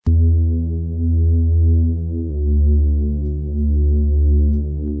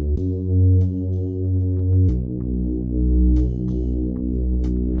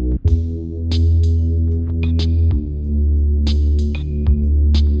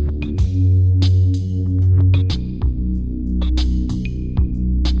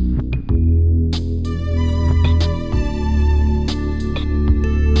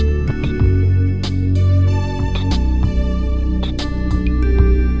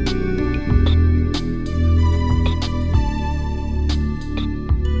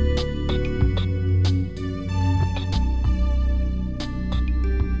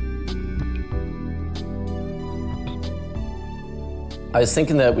I was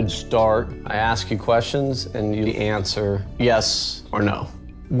thinking that we'd start. I ask you questions and you answer yes or no.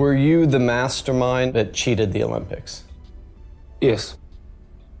 Were you the mastermind that cheated the Olympics? Yes.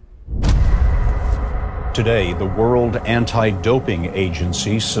 Today, the World Anti-Doping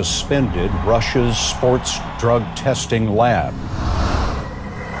Agency suspended Russia's sports drug testing lab.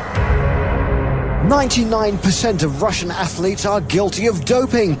 99% of Russian athletes are guilty of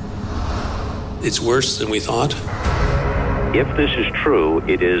doping. It's worse than we thought. If this is true,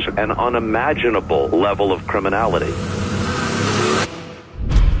 it is an unimaginable level of criminality.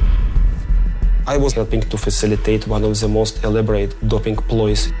 I was helping to facilitate one of the most elaborate doping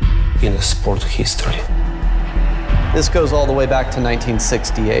ploys in sport history. This goes all the way back to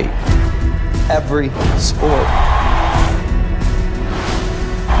 1968. Every sport.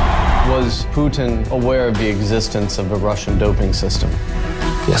 Was Putin aware of the existence of a Russian doping system?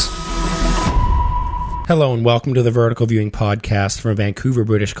 Yes. Hello and welcome to the Vertical Viewing Podcast from Vancouver,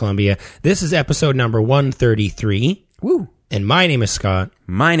 British Columbia. This is episode number 133. Woo! And my name is Scott.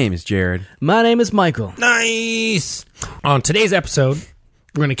 My name is Jared. My name is Michael. Nice! On today's episode,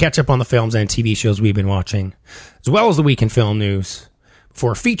 we're going to catch up on the films and TV shows we've been watching, as well as the week in film news,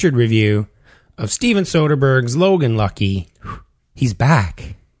 for a featured review of Steven Soderbergh's Logan Lucky. He's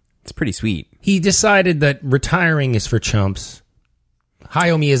back. It's pretty sweet. He decided that retiring is for chumps.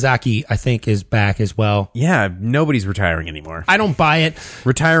 Hayao Miyazaki, I think, is back as well. Yeah, nobody's retiring anymore. I don't buy it.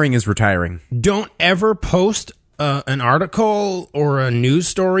 Retiring is retiring. Don't ever post an article or a news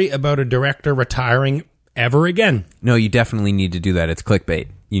story about a director retiring ever again. No, you definitely need to do that. It's clickbait.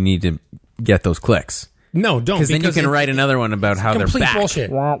 You need to get those clicks. No, don't. Because then you can write another one about how they're back. Bullshit.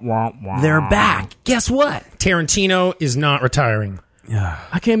 They're back. Guess what? Tarantino is not retiring.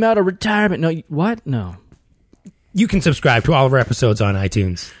 I came out of retirement. No, what? No. You can subscribe to all of our episodes on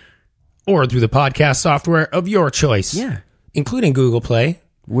iTunes or through the podcast software of your choice. Yeah. Including Google Play.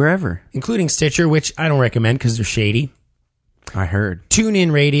 Wherever. Including Stitcher, which I don't recommend because they're shady. I heard.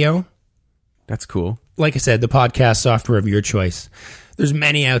 TuneIn Radio. That's cool. Like I said, the podcast software of your choice. There's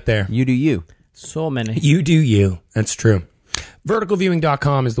many out there. You do you. So many. You do you. That's true.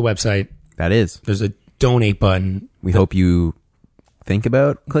 Verticalviewing.com is the website. That is. There's a donate button. We hope you think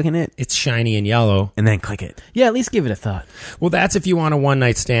about clicking it. It's shiny and yellow. And then click it. Yeah, at least give it a thought. Well, that's if you want a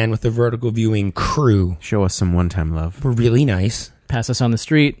one-night stand with the Vertical Viewing crew. Show us some one-time love. We're really nice. Pass us on the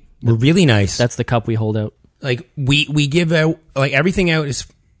street. We're really nice. That's the cup we hold out. Like, we give out, like, everything out is,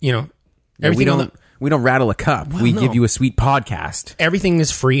 you know, everything we don't rattle a cup. Well, we no. give you a sweet podcast. Everything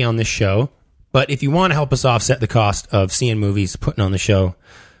is free on this show. But if you want to help us offset the cost of seeing movies, putting on the show,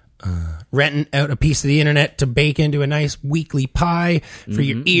 renting out a piece of the internet to bake into a nice weekly pie for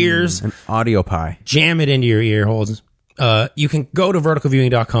your ears. An audio pie. Jam it into your ear holes. You can go to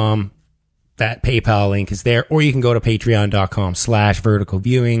verticalviewing.com. That PayPal link is there. Or you can go to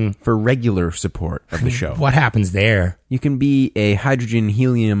patreon.com/verticalviewing. For regular support of the show. What happens there? You can be a hydrogen,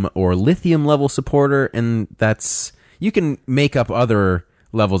 helium, or lithium level supporter, and you can make up other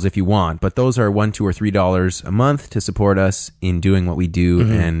levels if you want, but those are $1, $2, or $3 a month to support us in doing what we do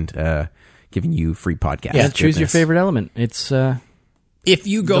and giving you free podcasts. Yeah, choose your favorite element. It's if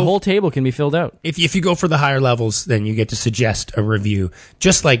you go, the whole table can be filled out. If you go for the higher levels, then you get to suggest a review,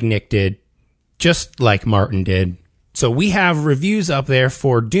 just like Nick did, just like Martin did. So we have reviews up there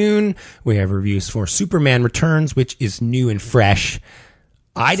for Dune. We have reviews for Superman Returns, which is new and fresh.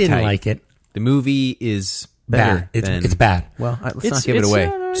 I didn't like it. The movie is bad. It's bad. Well, let's not give it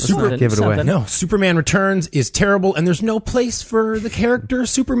away. Give it away. No, Superman Returns is terrible, and there's no place for the character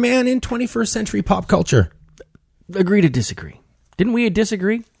Superman in 21st century pop culture. Agree to disagree. Didn't we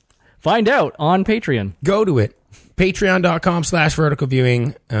disagree? Find out on Patreon. Go to it.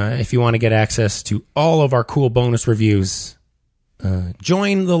 Patreon.com/verticalviewing if you want to get access to all of our cool bonus reviews.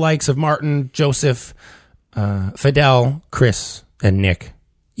 Join the likes of Martin, Joseph, Fidel, Chris, and Nick.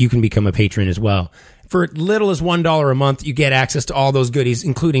 You can become a patron as well. For little as $1 a month, you get access to all those goodies,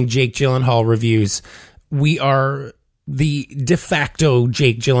 including Jake Gyllenhaal reviews. We are the de facto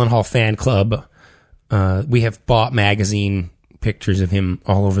Jake Gyllenhaal fan club. We have bought magazine pictures of him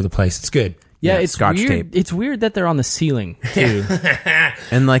all over the place. It's good. Yeah, it's Scotch weird. tape. It's weird that they're on the ceiling, too.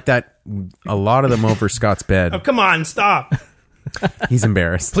 And like that, a lot of them over Scott's bed. Oh, come on, stop. He's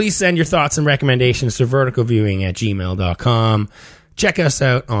embarrassed. Please send your thoughts and recommendations to verticalviewing@gmail.com. Check us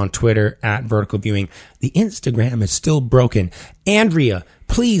out on Twitter @verticalviewing. The Instagram is still broken. Andrea,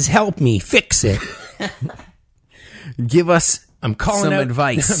 please help me fix it. Give us some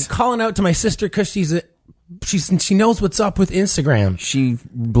advice. I'm calling out to my sister because she knows what's up with Instagram. She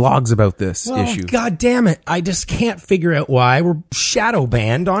blogs about this issue. God damn it. I just can't figure out why we're shadow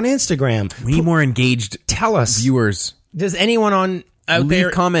banned on Instagram. We need more engaged Tell us. viewers. Does anyone on out there,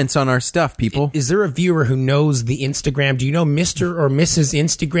 leave comments on our stuff, people. Is there a viewer who knows the Instagram? Do you know Mr. or Mrs.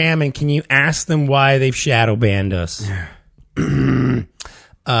 Instagram? And can you ask them why they've shadow banned us?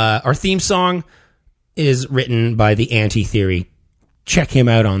 Our theme song is written by the Anti-Theory. Check him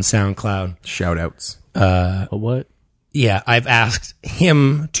out on SoundCloud. Shout outs. What? Yeah, I've asked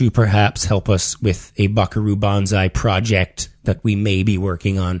him to perhaps help us with a Buckaroo Banzai project that we may be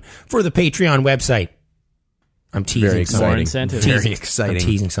working on for the Patreon website. I'm teasing Very something. More incentive. Very exciting. I'm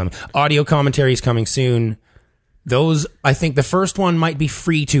teasing something. Audio commentary is coming soon. Those, I think the first one might be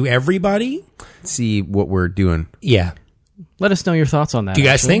free to everybody. See what we're doing. Yeah. Let us know your thoughts on that. Do you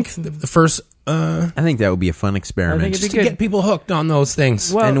guys actually. think the first... I think that would be a fun experiment. I think it'd just be to good. get people hooked on those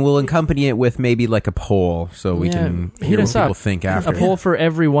things. Well, and we'll accompany it with maybe like a poll so we yeah, can hit hear what us up. people think after. A poll for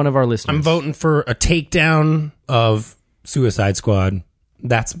every one of our listeners. I'm voting for a takedown of Suicide Squad.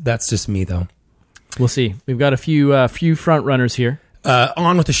 That's just me, though. We'll see. We've got a few front runners here.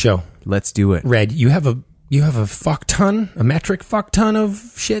 On with the show. Let's do it. Red, you have a metric fuck ton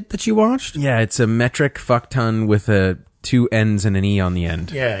of shit that you watched? Yeah, it's a metric fuck ton with a 2 N's and an E on the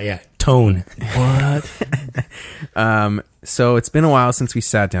end. Yeah. Tone. What? So it's been a while since we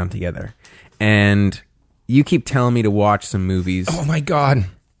sat down together, and you keep telling me to watch some movies. Oh my God.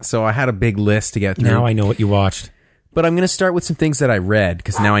 So I had a big list to get through. Now I know what you watched. But I'm going to start with some things that I read,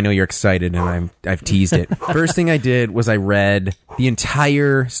 because now I know you're excited and I've teased it. First thing I did was I read the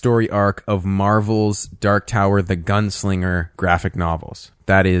entire story arc of Marvel's Dark Tower, the Gunslinger graphic novels.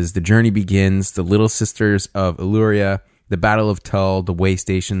 That is The Journey Begins, The Little Sisters of Illyria, The Battle of Tull, The Way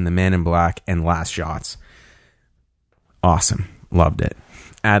Station, The Man in Black, and Last Shots. Awesome. Loved it.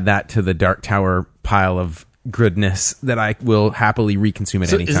 Add that to the Dark Tower pile of goodness that I will happily reconsume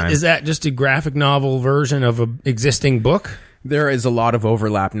at any time. Is that just a graphic novel version of an existing book? There is a lot of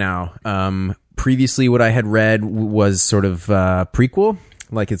overlap now. Previously, what I had read was sort of prequel,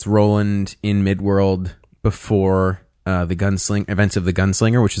 like it's Roland in Midworld before the Events of the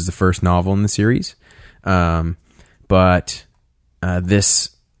Gunslinger, which is the first novel in the series. But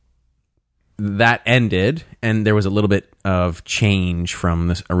that ended, and there was a little bit of change from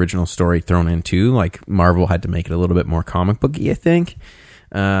this original story thrown in too. Like Marvel had to make it a little bit more comic booky, I think.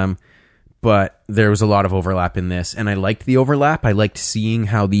 But there was a lot of overlap in this, and I liked the overlap. I liked seeing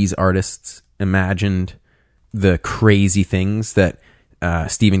how these artists imagined the crazy things that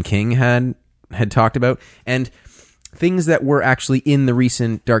Stephen King had talked about, and things that were actually in the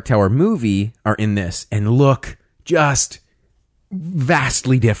recent Dark Tower movie are in this, and look just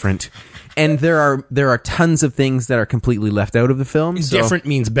vastly different. And there are tons of things that are completely left out of the film. Different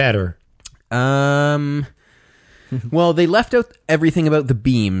means better. Well, they left out everything about the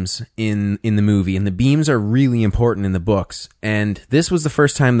beams in the movie, and the beams are really important in the books. And this was the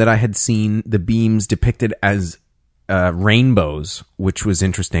first time that I had seen the beams depicted as rainbows, which was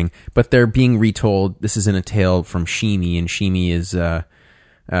interesting. But they're being retold. This is in a tale from Shimi, and Shimi is a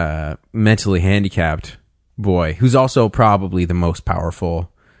mentally handicapped boy who's also probably the most powerful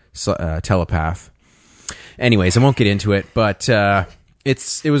telepath. Anyways, I won't get into it, but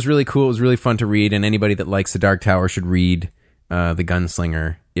it was really cool. It was really fun to read, and anybody that likes the Dark Tower should read the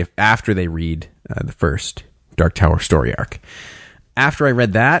Gunslinger after they read the first Dark Tower story arc. After I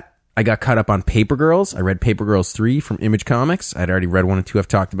read that, I got caught up on Paper Girls. I read Paper Girls 3 from Image Comics. I'd already read 1 and 2. I've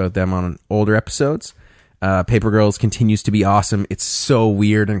talked about them on older episodes. Paper Girls continues to be awesome. It's so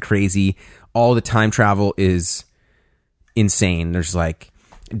weird and crazy. All the time travel is insane. There's like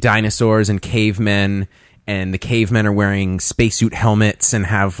dinosaurs and cavemen, and the cavemen are wearing spacesuit helmets and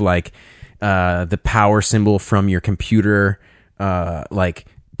have like the power symbol from your computer like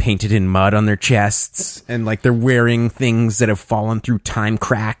painted in mud on their chests, and like they're wearing things that have fallen through time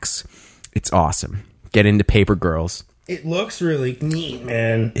cracks. It's awesome. Get into Paper Girls. It looks really neat,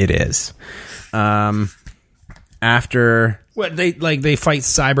 man. It is. After what they fight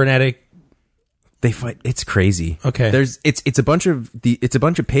cybernetic. They fight. It's crazy. Okay. It's a bunch of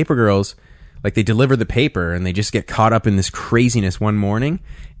Paper Girls. Like they deliver the paper and they just get caught up in this craziness one morning,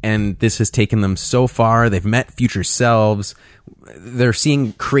 and this has taken them so far. They've met future selves. They're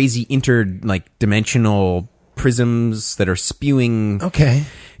seeing crazy dimensional prisms that are spewing. Okay.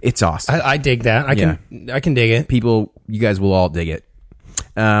 It's awesome. I dig that. I can dig it. People, you guys will all dig it.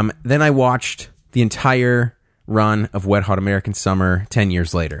 Then I watched the entire run of Wet Hot American Summer 10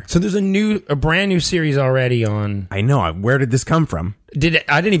 years later. So there's a brand new series already on. I know. Where did this come from? I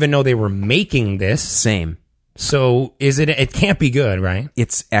didn't even know they were making this. Same. So it can't be good, right?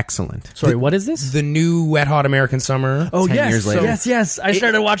 It's excellent. Sorry, what is this? The new Wet Hot American Summer. Oh, 10 years later. Yes. I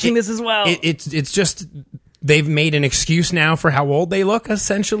started watching this as well. It's just they've made an excuse now for how old they look,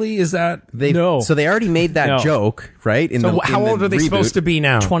 essentially? Is that... So they already made that joke, right? How old are they supposed to be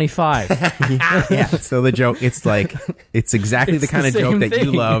now? 25. Yeah. So the joke, it's exactly the kind of joke that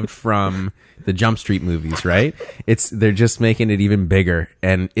you loved from the Jump Street movies, right? They're just making it even bigger,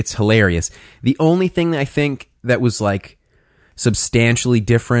 and it's hilarious. The only thing I think that was like substantially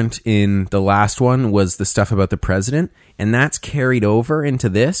different in the last one was the stuff about the president, and that's carried over into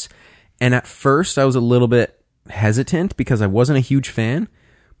this. And at first I was a little bit hesitant because I wasn't a huge fan,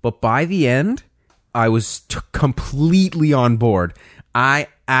 but by the end I was completely on board. I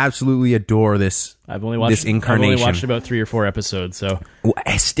absolutely adore this. I've only watched about 3 or 4 episodes, so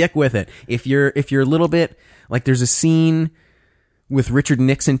stick with it. If you're a little bit like, there's a scene with Richard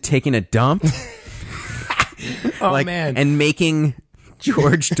Nixon taking a dump. Man. And making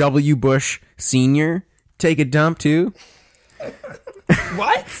George W. Bush Sr. take a dump too.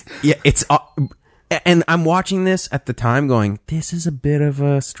 What? Yeah, it's... and I'm watching this at the time going, this is a bit of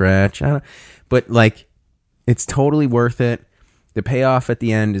a stretch. But, like, it's totally worth it. The payoff at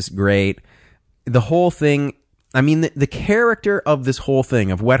the end is great. The whole thing... I mean, the character of this whole thing,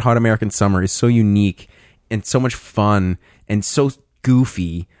 of Wet Hot American Summer, is so unique and so much fun and so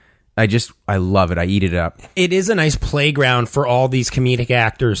goofy. I love it. I eat it up. It is a nice playground for all these comedic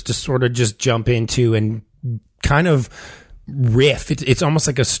actors to sort of just jump into and kind of riff. It's almost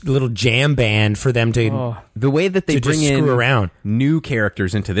like a little jam band for them to... The way that they bring in around new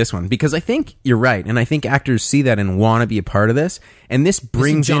characters into this one, because I think you're right, and I think actors see that and want to be a part of this, and this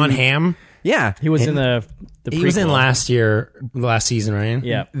brings John Hamm. Yeah. He was in the He was in last season, right?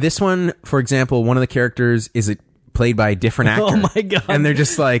 Yeah. This one, for example, one of the characters is played by a different actor. Oh my God. And they're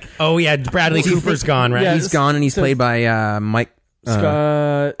just like... Oh yeah, Bradley Cooper's gone, right? Yeah, he's gone, and he's played by Adam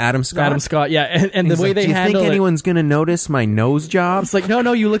Scott. Adam Scott, yeah. And the way they do you handle think it... anyone's going to notice my nose job? It's like,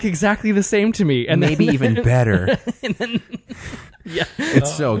 no, you look exactly the same to me. And maybe even better. And then, yeah.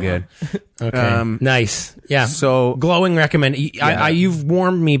 It's so good. Okay. Nice. Yeah. So glowing recommend. You've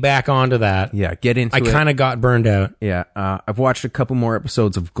warmed me back onto that. Yeah, get into it. I kind of got burned out. Yeah. I've watched a couple more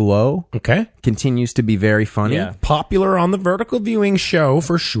episodes of Glow. Okay. Continues to be very funny. Yeah. Popular on the Vertical Viewing show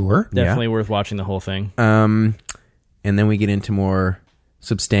for sure. Definitely worth watching the whole thing. And then we get into more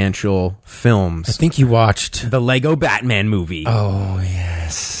substantial films. I think you watched the Lego Batman movie. Oh,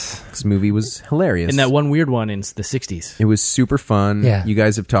 yes. This movie was hilarious. And that one weird one in the 60s. It was super fun. Yeah. You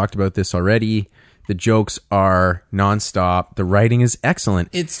guys have talked about this already. The jokes are nonstop. The writing is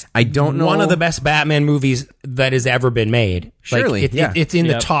excellent. I don't know, one of the best Batman movies that has ever been made. Surely, it's in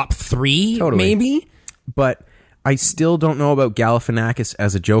the top 3, Totally. maybe. But I still don't know about Galifianakis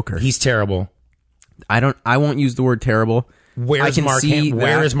as a Joker. He's terrible. I won't use the word terrible. Where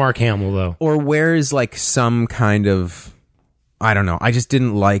is Mark Hamill though? Or where is like some kind of, I don't know. I just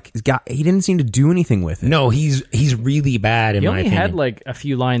didn't like. He didn't seem to do anything with it. No, he's really bad in my opinion. He only had like a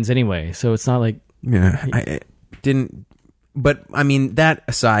few lines anyway, so it's not like. Yeah, I didn't. But I mean, that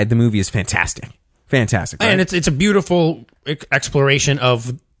aside, the movie is fantastic. Fantastic, right? And it's a beautiful exploration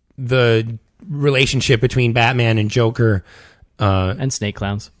of the relationship between Batman and Joker. And snake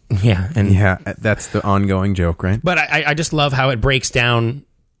clowns. Yeah. That's the ongoing joke, right? But I just love how it breaks down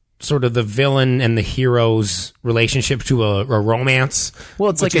sort of the villain and the hero's relationship to a romance. Well,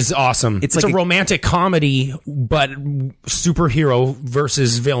 it's which is awesome. It's like a romantic comedy, but superhero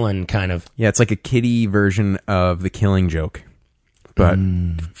versus villain kind of. Yeah, it's like a kiddie version of The Killing Joke, but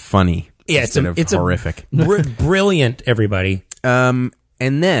funny. Yeah, it's horrific. Brilliant, everybody. And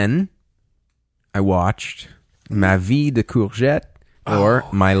then I watched Ma Vie de Courgette, or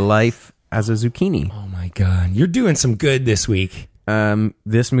My Life as a Zucchini. Oh my God, you're doing some good this week.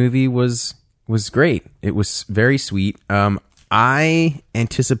 This movie was great. It was very sweet. I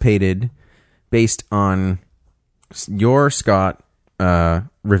anticipated, based on your Scott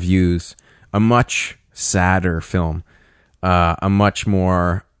reviews, a much sadder film, a much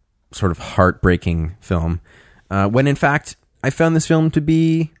more sort of heartbreaking film. When in fact, I found this film to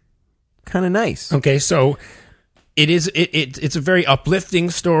be kind of nice. Okay, so it's a very uplifting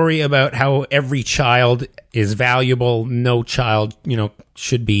story about how every child is valuable. No child,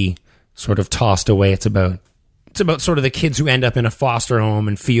 should be sort of tossed away. It's about sort of the kids who end up in a foster home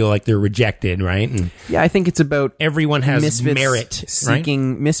and feel like they're rejected, right? And yeah, I think it's about everyone has misfits merit,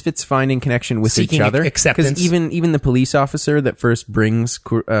 seeking misfits finding connection with each other, acceptance. Because even the police officer that first brings,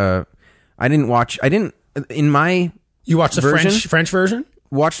 you watched the French version.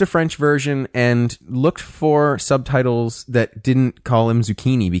 Watched a French version and looked for subtitles that didn't call him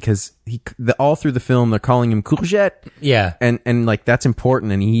zucchini, because all through the film they're calling him courgette. Yeah, and like that's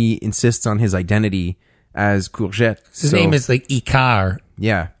important, and he insists on his identity as courgette. His name is like Icar.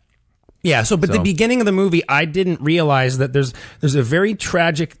 Yeah, Yeah, but the beginning of the movie, I didn't realize that there's a very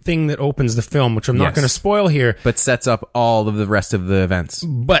tragic thing that opens the film, which I'm not going to spoil here. But sets up all of the rest of the events.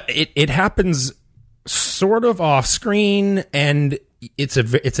 But it happens sort of off screen, and it's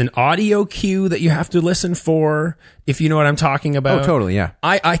an audio cue that you have to listen for, if you know what I'm talking about. Oh, totally, yeah.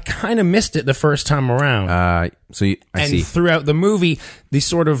 I kind of missed it the first time around. I see. Throughout the movie, the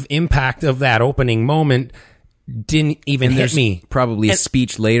sort of impact of that opening moment didn't even hit me. Probably a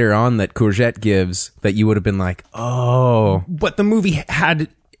speech later on that Courgette gives that you would have been like, oh. But the movie had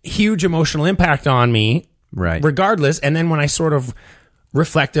huge emotional impact on me, right? Regardless. And then when I sort of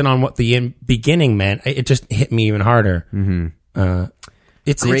reflected on what the beginning meant, it just hit me even harder. Mm-hmm.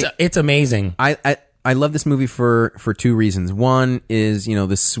 It's amazing. I love this movie for two reasons. One is,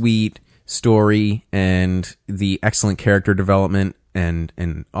 the sweet story and the excellent character development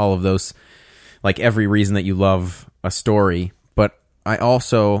and all of those, like every reason that you love a story. But I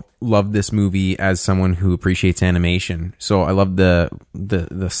also love this movie as someone who appreciates animation. So I love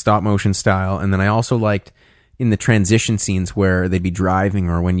the stop motion style, and then I also liked in the transition scenes where they'd be driving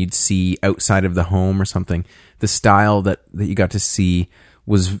or when you'd see outside of the home or something, the style that you got to see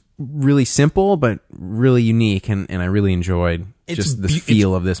was really simple but really unique, and I really enjoyed just the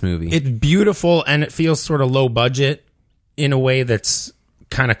feel of this movie. It's beautiful, and it feels sort of low budget in a way that's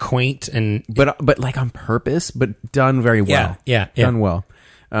kind of quaint and but like on purpose, but done very well. Yeah. Done well.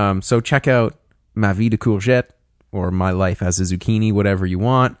 So check out Ma Vie de Courgette or My Life as a Zucchini, whatever you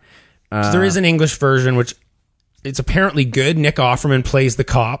want. There is an English version, which it's apparently good. Nick Offerman plays the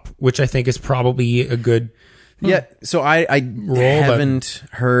cop, which I think is probably a good. Yeah, so I haven't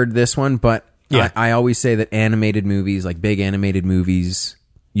heard this one, but yeah. I always say that animated movies, like big animated movies,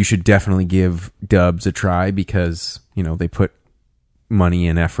 you should definitely give dubs a try because, they put money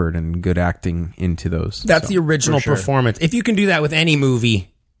and effort and good acting into those. That's the original performance. If you can do that with any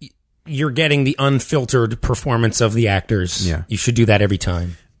movie, you're getting the unfiltered performance of the actors. Yeah. You should do that every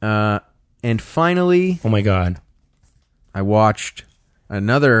time. And finally... Oh my God. I watched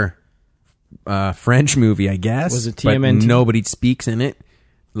another French movie, I guess. Was it but TMNT? Nobody speaks in it.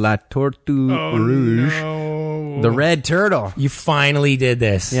 La Tortue Rouge. No. The Red Turtle. You finally did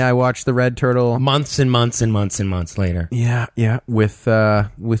this. Yeah, I watched The Red Turtle. Months and months and months and months later. Yeah, with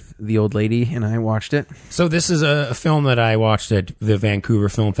the old lady, and I watched it. So this is a film that I watched at the Vancouver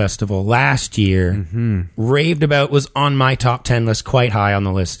Film Festival last year. Mm-hmm. Raved about, was on my top 10 list, quite high on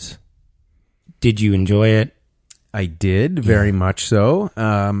the list. Did you enjoy it? I did, very much so.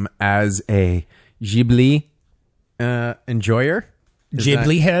 As a Ghibli enjoyer.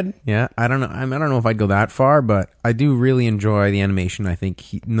 Ghibli head? Yeah, I don't know. I don't know if I'd go that far, but I do really enjoy the animation. I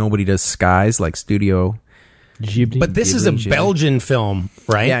think nobody does skies like Studio Ghibli. But this is a Belgian film,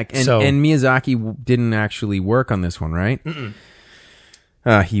 right? Yeah, and Miyazaki didn't actually work on this one, right?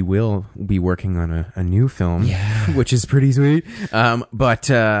 He will be working on a new film, which is pretty sweet. But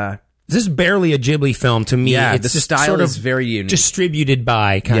this is barely a Ghibli film to me. Yeah, it's the just style sort of is very unique. Distributed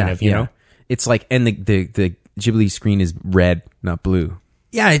by kind of, you know? It's like, and the Ghibli screen is red, not blue.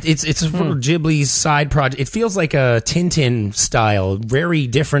 Yeah, it's a sort of Ghibli's side project. It feels like a Tintin style, very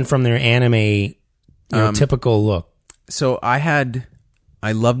different from their anime typical look. So I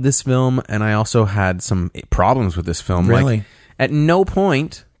loved this film, and I also had some problems with this film. Really? Like, at no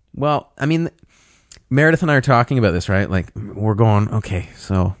point, well, I mean, Meredith and I are talking about this, right? Like, we're going, okay,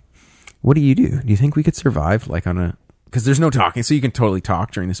 so what do? Do you think we could survive, like, on a... Because there's no talking, so you can totally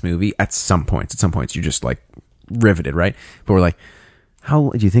talk during this movie at some points. At some points, you're just, like, riveted, right? But we're like,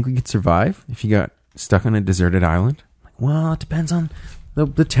 how do you think we could survive if you got stuck on a deserted island? Like, well, it depends on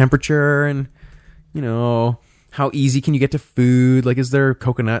the temperature and, you know, how easy can you get to food? Like, is there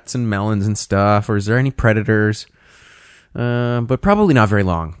coconuts and melons and stuff? Or is there any predators? But probably not very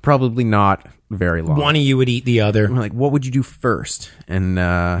long. Probably not very long. One of you would eat the other. We're like, what would you do first? And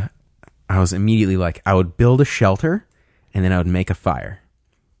I was immediately like, I would build a shelter, and then I would make a fire.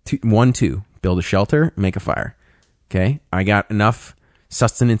 Build a shelter, make a fire. Okay? I got enough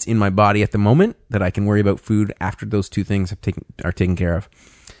sustenance in my body at the moment that I can worry about food after those two things are taken care of.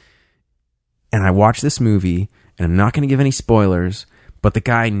 And I watched this movie, and I'm not going to give any spoilers, but the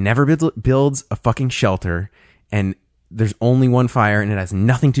guy never builds a fucking shelter, and there's only one fire, and it has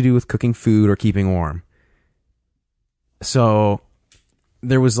nothing to do with cooking food or keeping warm. So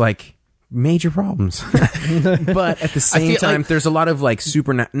there was like major problems. But at the same time, like, there's a lot of like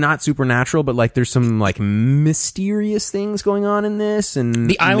not supernatural, but like there's some like mysterious things going on in this, and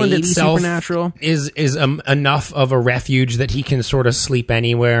the island itself supernatural. is enough of a refuge that he can sort of sleep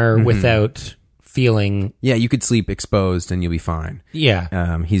anywhere without feeling. Yeah, you could sleep exposed and you'll be fine.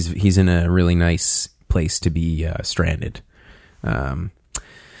 Yeah. He's in a really nice place to be stranded.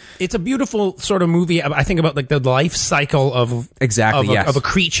 It's a beautiful sort of movie. I think about like the life cycle of of a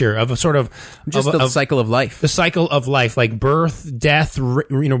creature, of a sort of just the cycle of life. The cycle of life, like birth, death,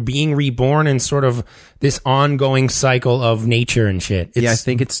 being reborn, and sort of this ongoing cycle of nature and shit. I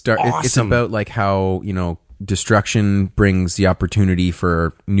think it's awesome. about like how destruction brings the opportunity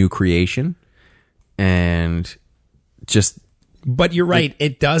for new creation, and just. But you're right.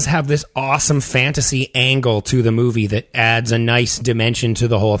 It does have this awesome fantasy angle to the movie that adds a nice dimension to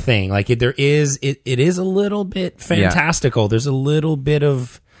the whole thing. Like it is a little bit fantastical. Yeah. There's a little bit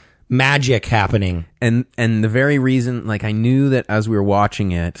of magic happening. And the very reason, like I knew that as we were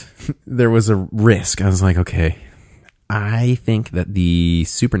watching it, there was a risk. I was like, okay, I think that the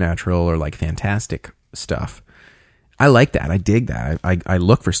supernatural or like fantastic stuff, I like that. I dig that. I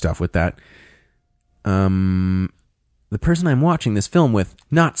look for stuff with that. The person I'm watching this film with,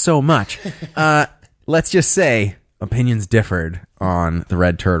 not so much. Let's just say opinions differed on the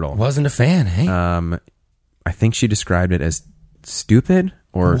Red Turtle. Wasn't a fan, hey? I think she described it as stupid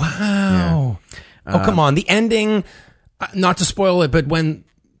or... Wow. Yeah. Come on. The ending, not to spoil it, but when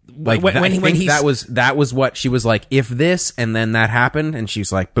he's... That was what she was like, if this and then that happened, and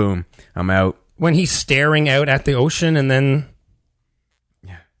she's like, boom, I'm out. When he's staring out at the ocean and then...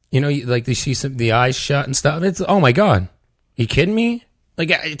 like you see the eyes shut and stuff. It's, oh my God. You kidding me? Like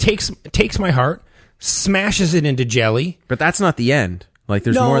it takes my heart, smashes it into jelly. But that's not the end. Like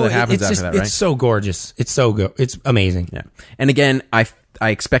there's more that happens after that, right? It's so gorgeous. It's so good. It's amazing. Yeah. And again, I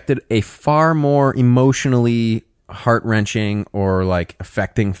expected a far more emotionally heart-wrenching or like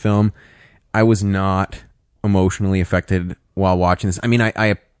affecting film. I was not emotionally affected while watching this. I mean,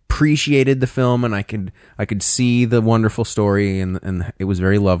 I appreciated the film, and I could see the wonderful story, and it was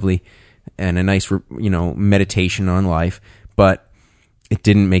very lovely, and a nice meditation on life. But it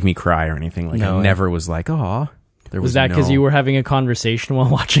didn't make me cry or anything. Like I never was like, "Aw." Was that because you were having a conversation while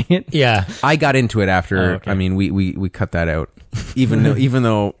watching it? Yeah, I got into it after. Oh, okay. I mean, we cut that out, even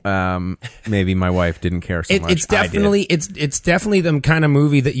though maybe my wife didn't care so much. It's definitely definitely the kind of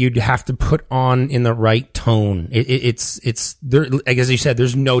movie that you'd have to put on in the right tone. It's there, like as you said,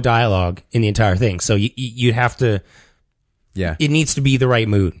 there's no dialogue in the entire thing, so you'd have to. Yeah, it needs to be the right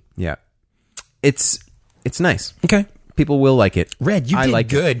mood. Yeah, it's nice. Okay. People will like it. Red, you did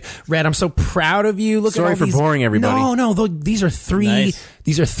good. Red, I'm so proud of you. Sorry for boring everybody. No, these are three.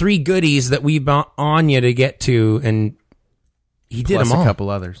 These are three goodies that we've got Anya to get to, and he did them all. A couple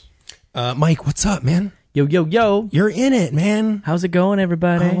others. Mike, what's up, man? Yo. You're in it, man. How's it going,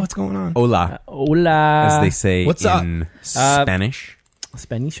 everybody? Oh, what's going on? Hola. Hola. As they say what's in Spanish.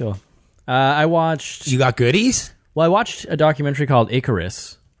 Spanisho. I watched... You got goodies? Well, I watched a documentary called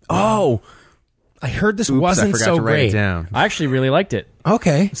Icarus. Oh, I heard this wasn't so great. It down. I actually really liked it.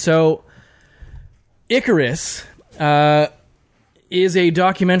 Okay. So, Icarus is a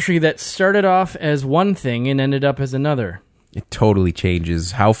documentary that started off as one thing and ended up as another. It totally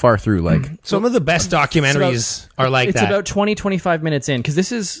changes. How far through? Like some of the best documentaries are like that. It's about 20-25 minutes in, because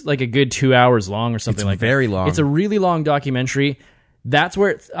this is like a good 2 hours long or something like that. It's very long. It's a really long documentary. That's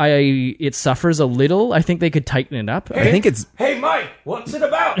where it suffers a little. I think they could tighten it up. I think it's... Hey, Mike, what's it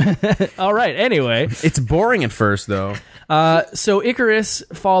about? All right, anyway. It's boring at first, though. So Icarus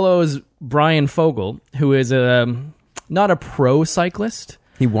follows Brian Fogel, who is not a pro cyclist.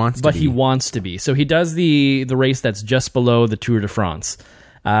 He wants to be. So he does the race that's just below the Tour de France.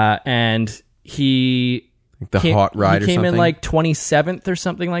 And he... the hot ride or something? He came in like 27th or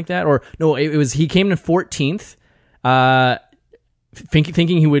something like that. Or, no, he came in 14th.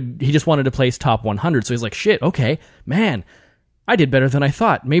 Thinking he just wanted to place top 100, so he's like, shit, okay, man, I did better than I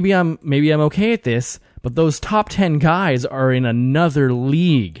thought. Maybe I'm okay at this, but those top 10 guys are in another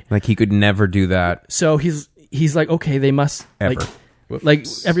league. Like he could never do that. So he's like, okay, they must ever. Like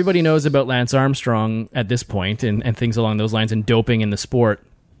everybody knows about Lance Armstrong at this point and things along those lines, and doping in the sport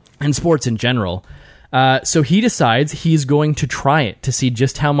and sports in general. So he decides he's going to try it to see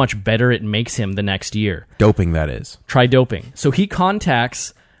just how much better it makes him the next year. Doping, that is. Try doping. So he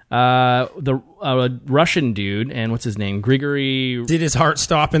contacts the Russian dude, and what's his name? Grigory. Did his heart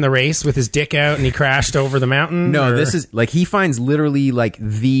stop in the race with his dick out and he crashed over the mountain? No, this is like he finds literally like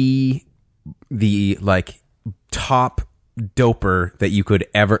the like top doper that you could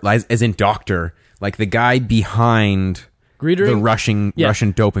ever, as in doctor, like the guy behind... the Russian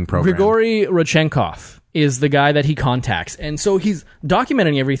doping program. Grigory Rodchenkov is the guy that he contacts. And so he's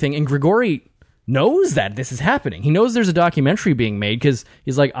documenting everything, and Grigory knows that this is happening. He knows there's a documentary being made because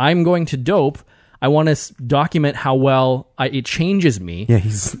he's like, I'm going to dope. I want to document how well it changes me. Yeah,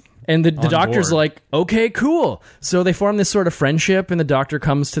 he's And the doctor's board. like, okay, cool. So they form this sort of friendship, and the doctor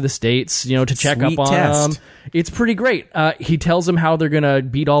comes to the States, to check Sweet up on test. them. It's pretty great. He tells them how they're going to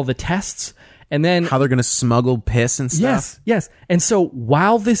beat all the tests, and then... How they're going to smuggle piss and stuff. Yes. And so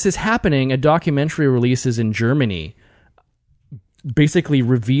while this is happening, a documentary releases in Germany, basically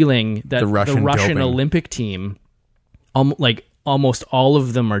revealing that the Russian doping. Olympic team, almost all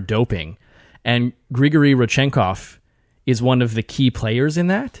of them are doping. And Grigory Rodchenkov is one of the key players in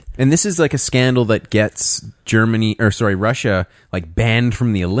that. And this is like a scandal that gets Russia banned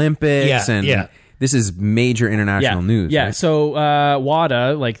from the Olympics. This is major international news. Yeah. Right? So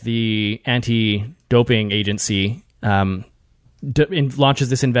WADA, the anti-doping agency, launches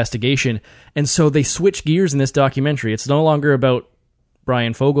this investigation. And so they switch gears in this documentary. It's no longer about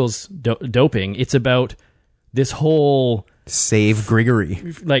Brian Fogel's doping. It's about this whole... Save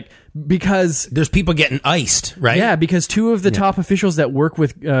Grigory. Because... There's people getting iced, right? Yeah, because two of the top officials that work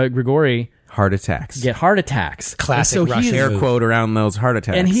with Grigory... Heart attacks. Get heart attacks. Classic Russian Air move. quote around those heart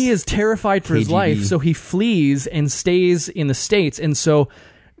attacks. And he is terrified for his KGB. life, so he flees and stays in the States. And so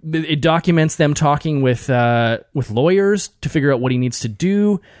it documents them talking with lawyers to figure out what he needs to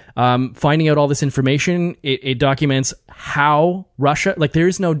do, finding out all this information. It documents how Russia... there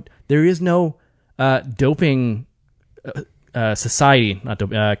is no doping... society, not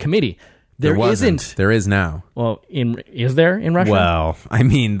committee. There wasn't. There is now. Well, is there in Russia? Well, I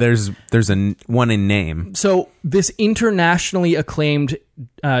mean, there's one in name. So this internationally acclaimed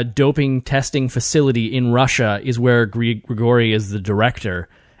doping testing facility in Russia is where Grigory is the director,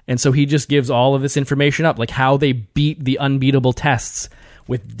 and so he just gives all of this information up, like how they beat the unbeatable tests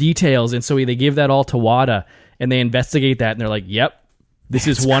with details, and so they give that all to WADA, and they investigate that, and they're like, "Yep, this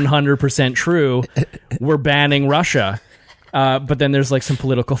is 100% true. We're banning Russia." But then there's some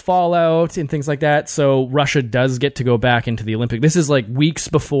political fallout and things like that. So Russia does get to go back into the Olympics. This is weeks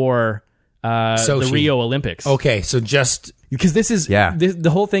before the Rio Olympics. Okay, so just... Because this is... the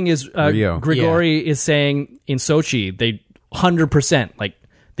whole thing is Rio. Grigory is saying in Sochi, they 100%,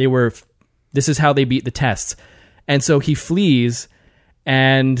 they were... This is how they beat the tests. And so he flees,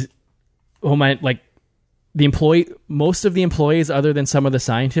 and... Oh my... most of the employees, other than some of the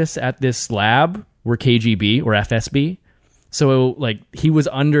scientists at this lab, were KGB or FSB. So, he was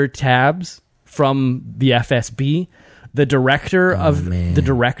under tabs from the FSB. The director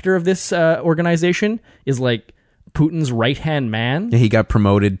of this organization is Putin's right-hand man. Yeah, he got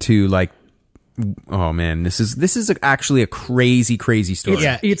promoted to oh man, this is actually a crazy story.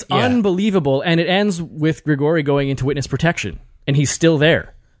 It's unbelievable, and it ends with Grigory going into witness protection, and he's still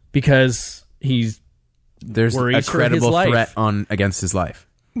there because there's a credible threat against his life.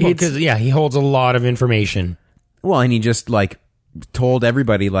 Because he holds a lot of information. Well, and he just told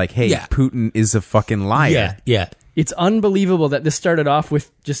everybody hey, Putin is a fucking liar. Yeah. It's unbelievable that this started off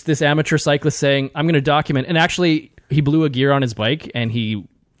with just this amateur cyclist saying, "I'm going to document," and actually he blew a gear on his bike, and he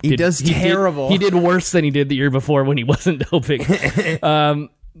does terrible. He did worse than he did the year before when he wasn't doping.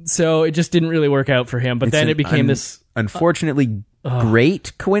 So it just didn't really work out for him. But then it became this unfortunately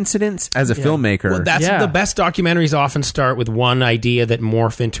great coincidence as a filmmaker. Well, that's the best documentaries often start with one idea that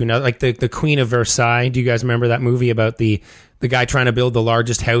morph into another. Like the Queen of Versailles. Do you guys remember that movie about the guy trying to build the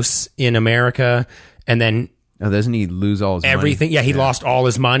largest house in America, and then doesn't he lose all his everything? money? Yeah, he lost all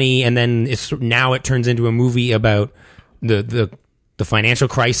his money, and then it turns into a movie about the financial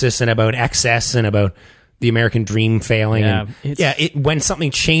crisis and about excess and about the American dream failing. When something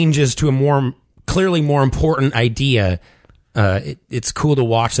changes to a clearly more important idea. It's cool to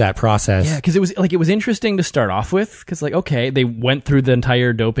watch that process. Yeah, because it was interesting to start off with, because they went through the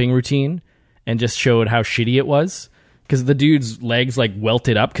entire doping routine and just showed how shitty it was. Because the dude's legs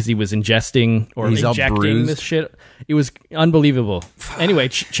welted up because he was ingesting or injecting this shit. It was unbelievable. Anyway,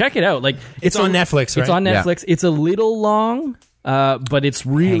 check it out. It's on Netflix, right? It's on Netflix. Yeah. It's a little long, but it's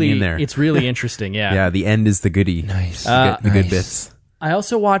really interesting. Yeah, yeah. The end is the goodie. Nice. The good bits. I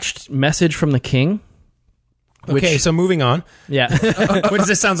also watched Message from the King. Okay, so moving on. Yeah. What does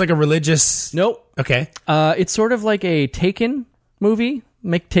this sound like? A religious? Nope. Okay. It's sort of like a Taken movie,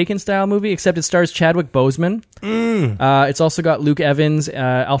 Taken style movie, except it stars Chadwick Boseman. It's also got Luke Evans,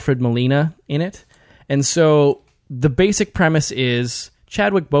 Alfred Molina in it. And so the basic premise is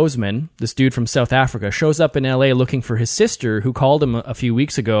Chadwick Boseman, this dude from South Africa, shows up in LA looking for his sister, who called him a few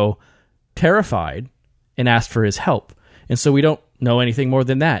weeks ago, terrified, and asked for his help. And so we don't know anything more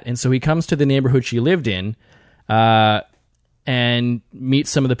than that. And so he comes to the neighborhood she lived in, and meets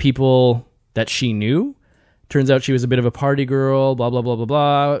some of the people that she knew. Turns out she was a bit of a party girl, blah, blah, blah, blah,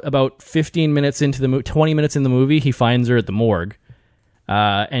 blah. About 20 minutes in the movie, he finds her at the morgue.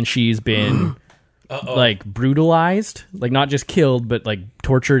 And she's been like brutalized, like not just killed, but like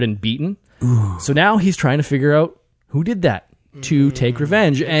tortured and beaten. So now he's trying to figure out who did that to take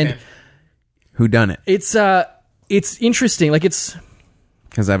revenge. And Who done it? it's interesting. Like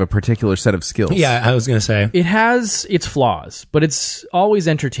Because I have a particular set of skills. Yeah, I was going to say. it has its flaws, but it's always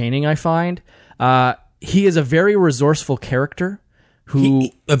entertaining, I find. He is a very resourceful character who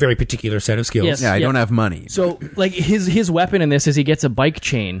A very particular set of skills. Yes. Yeah, I don't have money. So, like, his weapon in this is he gets a bike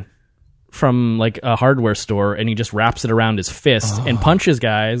chain from, like, a hardware store, and he just wraps it around his fist and punches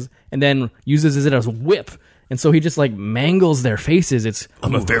guys, and then uses it as a whip. And so he just, like, mangles their faces.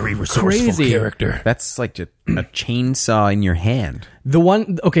 I'm a very resourceful crazy character. That's like a chainsaw in your hand.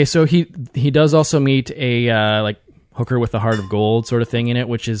 So he does also meet a, like, hooker with a heart of gold sort of thing in it,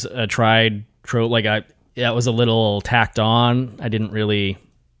 which is a tried trope. Like, that was a little tacked on. I didn't really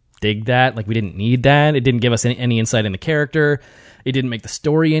dig that. Like, we didn't need that. It didn't give us any insight in the character. It didn't make the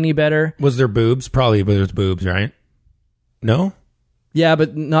story any better. Was there boobs? Probably there's boobs, right? No? Yeah,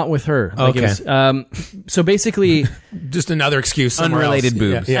 but not with her. Like, Okay. it was, so basically, Just another excuse somewhere Unrelated else.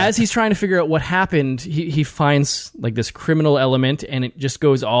 boobs. Yeah. as he's trying to figure out what happened, he finds like this criminal element, and it just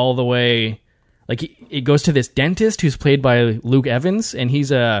goes all the way. Like it goes to this dentist who's played by Luke Evans, and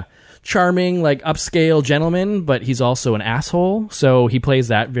he's a charming, like upscale gentleman, but he's also an asshole. So he plays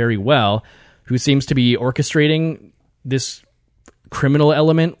that very well. Who seems to be orchestrating this criminal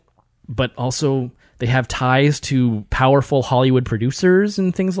element, but also they have ties to powerful Hollywood producers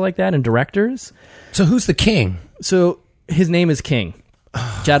and things like that, and directors. So who's the king? So his name is King.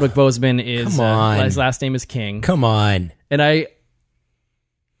 Chadwick Boseman is Come on. his last name is King. Come on. And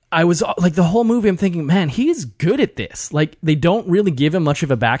I was like, the whole movie I'm thinking, man, he's good at this. Like, they don't really give him much of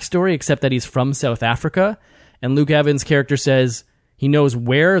a backstory except that he's from South Africa. And Luke Evans' character says he knows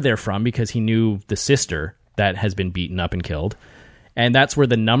where they're from because he knew the sister that has been beaten up and killed. And that's where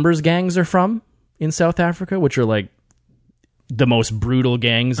the Numbers gangs are from in South Africa, which are like the most brutal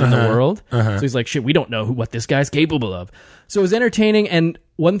gangs in the world. So he's like, shit, we don't know what this guy's capable of. So it was entertaining. And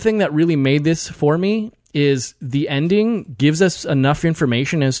one thing that really made this for me is the ending gives us enough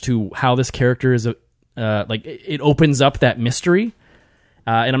information as to how this character is, like, it opens up that mystery.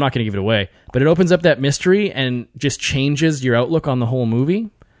 And I'm not going to give it away, but it opens up that mystery and just changes your outlook on the whole movie.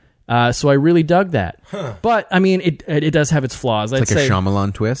 So I really dug that. But, I mean, it does have its flaws. It's like a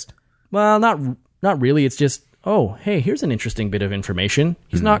Shyamalan twist. Well, not really. It's just, oh, hey, here's an interesting bit of information.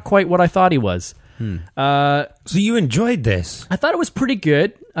 He's not quite what I thought he was. So you enjoyed this? I thought it was pretty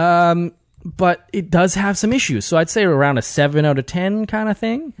good, but it does have some issues. So I'd say around a 7 out of 10 kind of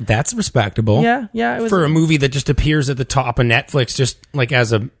thing. That's respectable. Yeah. It was, For a movie that just appears at the top of Netflix, just like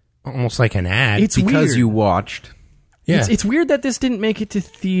as almost like an ad. It's Because weird. you watched. Yeah. It's weird that this didn't make it to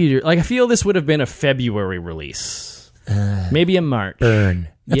theater. Like, I feel this would have been a February release, maybe a March. burn.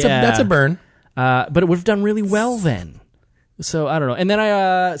 That's a burn. But it would have done really well then. So I don't know. And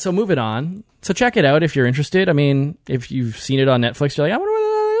then so moving on. So check it out if you're interested. I mean, if you've seen it on Netflix, you're like, I wonder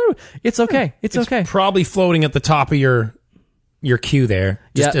what it's okay. It's okay. Probably floating at the top of your queue there,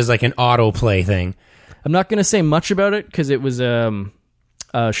 just Yeah. as like an autoplay thing. I'm not going to say much about it because it was a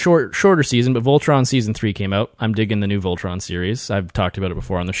shorter season, but Voltron Season 3 came out. I'm digging the new Voltron series. I've talked about it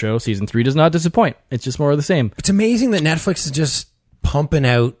before on the show. Season 3 does not disappoint. It's just more of the same. It's amazing that Netflix is just pumping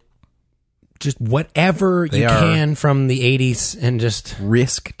out just whatever They you are can from the 80s and just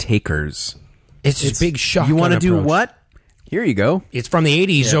Risk takers. it's just big shotgun You want to do approach. what? Here you go. It's from the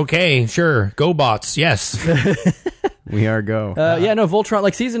 80s. Okay, sure. Go bots. Yes. We are go. Voltron,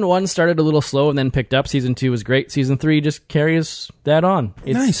 like Season 1 started a little slow and then picked up. Season 2 was great. Season 3 just carries that on.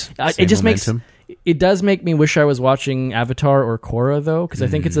 Nice. It just momentum. it does make me wish I was watching Avatar or Korra, though, because I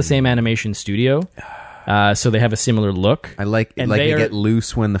think it's the same animation studio. So they have a similar look. I like and they they get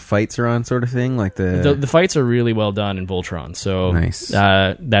loose when the fights are on, sort of thing. Like The fights are really well done in Voltron. So Nice.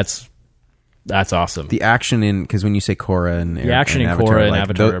 That's awesome. the action in, because when you say Korra and The action in Avatar, Korra and like,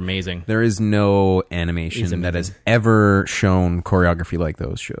 Avatar are amazing. There is no animation that has ever shown choreography like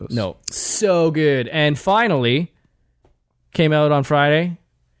those shows. No, so good. And finally, came out on Friday,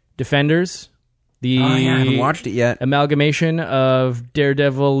 Defenders. I haven't watched it yet. Amalgamation of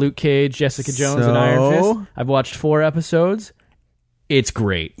Daredevil, Luke Cage, Jessica Jones, and Iron Fist. I've watched 4 episodes. It's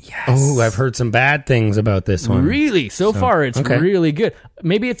great. Oh, I've heard some bad things about this one. Really? So far, it's okay. really good.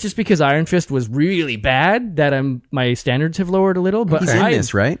 Maybe it's just because Iron Fist was really bad that my standards have lowered a little. But He's in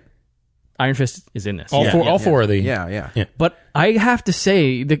this, right? Iron Fist is in this. All four of the Yeah. But I have to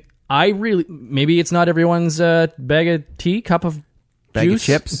say that maybe it's not everyone's bag of tea, cup of Bag juice, of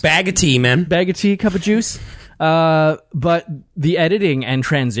chips. bag of tea, man. bag of tea, cup of juice. But the editing and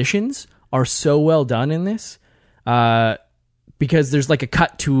transitions are so well done in this. because there's like a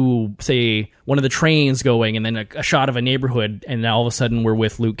cut to, say, one of the trains going, and then a shot of a neighborhood, and now all of a sudden we're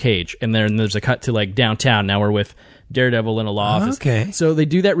with Luke Cage, and then there's a cut to like downtown. Now we're with Daredevil in a law office. Okay. So they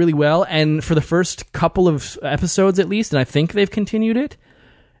do that really well, and for the first couple of episodes at least, and I think they've continued it,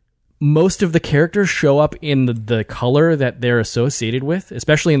 most of the characters show up in the color that they're associated with,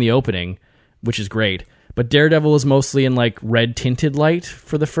 especially in the opening, which is great. But Daredevil is mostly in like red tinted light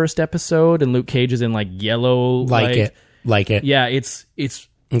for the first episode, and Luke Cage is in like yellow light. Like it. Yeah, it's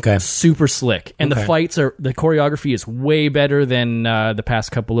Okay. super slick, and Okay. the choreography is way better than the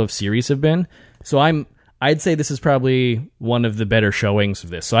past couple of series have been. So I'd say this is probably one of the better showings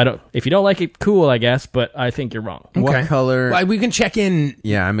of this. So if you don't like it, cool, I guess, but I think you're wrong. What color? Well, we can check in.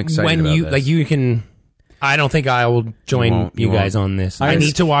 Yeah, I'm excited when about you this. like. You can. I don't think I will join you guys on this. I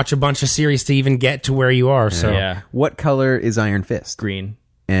need to watch a bunch of series to even get to where you are. So Yeah, What color is Iron Fist? green,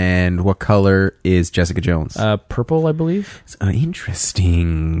 And what color is Jessica Jones? purple, I believe.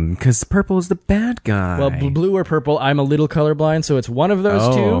 Interesting, because purple is the bad guy. Well, blue or purple. I'm a little colorblind, so it's one of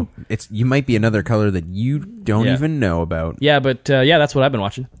those two. You might be another color that you don't Yeah. even know about. Yeah, but that's what I've been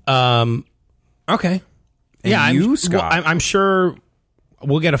watching. okay. And Yeah, you, Scott? I'm sure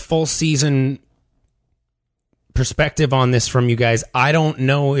we'll get a full season perspective on this from you guys. I don't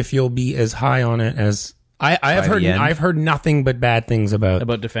know if you'll be as high on it as I have heard. the end? I've heard nothing but bad things about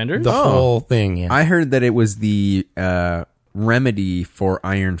Defenders. the whole thing. Yeah. I heard that it was the remedy for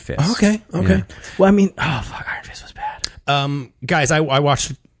Iron Fist. Okay. Yeah. Well, I mean, fuck, Iron Fist was bad. Guys, I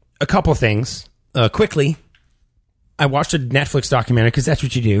watched a couple things quickly. I watched a Netflix documentary because that's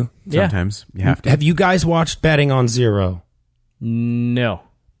what you do. Sometimes you have to. Have you guys watched Betting on Zero? No.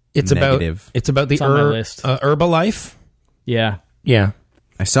 It's Negative. about the It's on my list. Herbalife. Yeah. Yeah.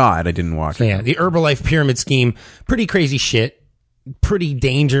 I saw it. I didn't watch So it. yeah, the Herbalife pyramid scheme, pretty crazy shit, pretty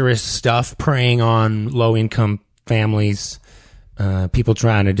dangerous stuff, preying on low-income families, people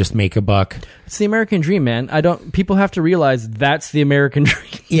trying to just make a buck. It's the American dream, man. People have to realize that's the American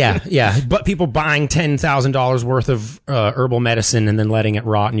dream. Yeah, but people buying $10,000 worth of herbal medicine and then letting it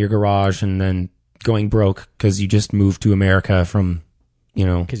rot in your garage and then going broke because you just moved to America from,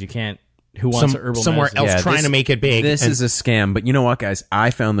 Because you can't. Who wants herbal somewhere medicine? else trying to make it big. This is a scam, but you know what, guys?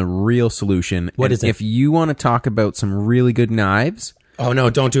 I found the real solution. What And is it? If you want to talk about some really good knives, Oh no,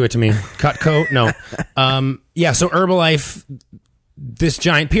 don't do it to me. Cutco, no. So Herbalife, this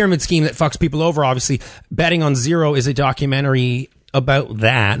giant pyramid scheme that fucks people over, obviously. Betting on Zero is a documentary about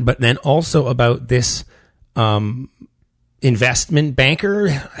that, but then also about this investment banker,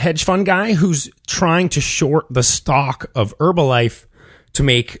 hedge fund guy who's trying to short the stock of Herbalife to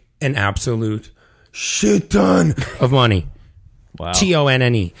make an absolute shit ton of money. Wow.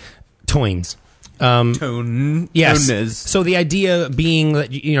 Tonne. Toins. Yes. So the idea being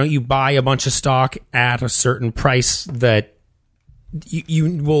that you buy a bunch of stock at a certain price that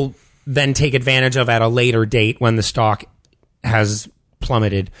you will then take advantage of at a later date when the stock has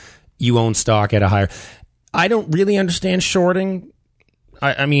plummeted. You own stock at a higher. I don't really understand shorting.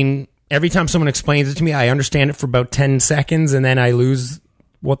 I mean, every time someone explains it to me, I understand it for about 10 seconds and then I lose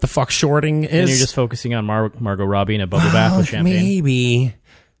what the fuck shorting is. And you're just focusing on Margot Robbie in a bubble bath with champagne. Maybe.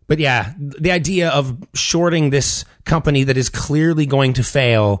 But yeah, the idea of shorting this company that is clearly going to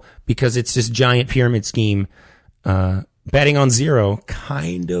fail because it's this giant pyramid scheme, betting on Zero,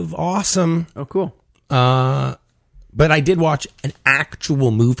 kind of awesome. oh, cool. But I did watch an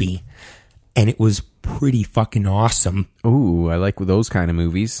actual movie, and it was pretty fucking awesome. Ooh, I like those kind of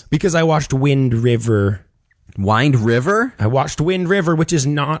movies. Because I watched Wind River. Wind River? I watched Wind River, which is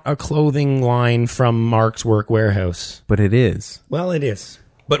not a clothing line from Mark's Work Warehouse. But it is. Well, it is.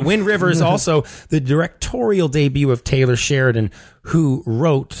 But Wind River is also the directorial debut of Taylor Sheridan, who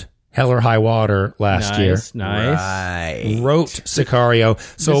wrote Hell or High Water last year. Nice. Right. Wrote Sicario.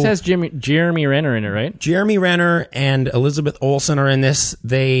 So This has Jeremy Renner in it, right? Jeremy Renner and Elizabeth Olsen are in this.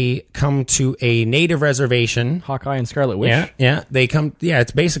 They come to a native reservation. Hawkeye and Scarlet Witch. Yeah. They come. Yeah,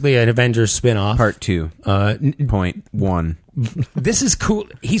 it's basically an Avengers spinoff. Part 2. Point 1. This is cool.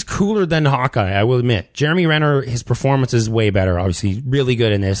 He's cooler than Hawkeye, I will admit. Jeremy Renner, his performance is way better. Obviously, he's really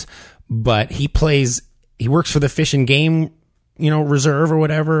good in this. But he works for the Fish and Game, reserve or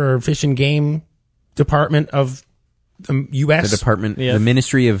whatever, or Fish and Game department of the U.S. The department, Yeah. the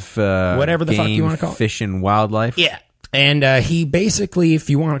Ministry of Whatever the fuck you Game, wanna call it. Fish and Wildlife. Yeah. And he basically, if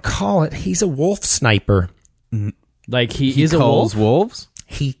you want to call it, he's a wolf sniper. Like he He is a calls wolf. wolves?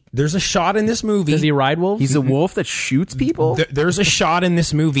 There's a shot in this movie. Does he ride wolves? He's a wolf that shoots people? There's a shot in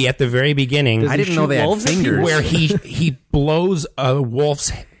this movie at the very beginning I didn't know they had wolves at fingers. where he blows a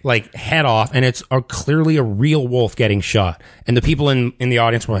wolf's head off, and it's clearly a real wolf getting shot. And the people in the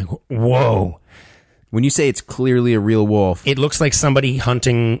audience were like, "Whoa!" When you say it's clearly a real wolf, It looks like somebody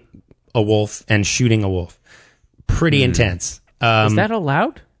hunting a wolf and shooting a wolf. Pretty intense. Is that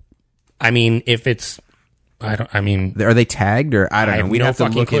allowed? I mean, if it's... are they tagged or I don't know? have We'd no have to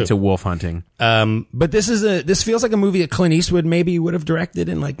fucking look clue. into wolf hunting. But this feels like a movie that Clint Eastwood maybe would have directed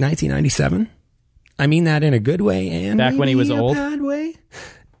in like 1997. I mean that in a good way and Back when he was maybe a old? bad way.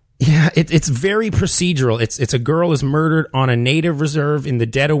 Yeah, it's very procedural. It's a girl is murdered on a native reserve in the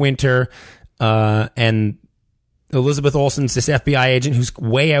dead of winter, and Elizabeth Olsen's this FBI agent who's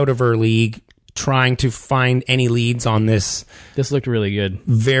way out of her league, trying to find any leads on this. This looked really good.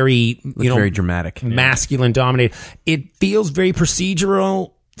 Very Very dramatic. masculine dominated. It feels very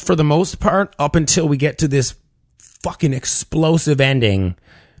procedural for the most part up until we get to this fucking explosive ending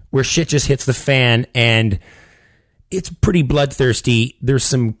where shit just hits the fan and it's pretty bloodthirsty. There's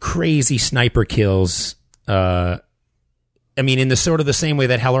some crazy sniper kills. I mean, in the sort of the same way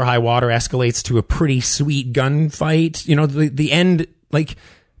that Hell or High Water escalates to a pretty sweet gunfight. You know, the end, like,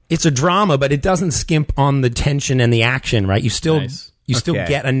 it's a drama, but it doesn't skimp on the tension and the action, right? You still Okay.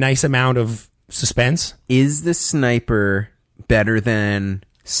 get a nice amount of suspense. Is the sniper better than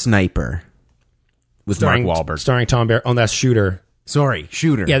Sniper with Mark Wahlberg? Starring Tom Bear. Oh, that's Shooter. Sorry,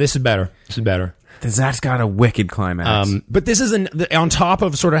 Shooter. Yeah, this is better. That's got a wicked climax. But this is on top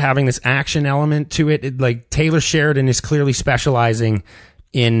of sort of having this action element to it, like Taylor Sheridan is clearly specializing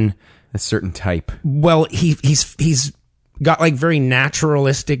in a certain type. Well, he's got like very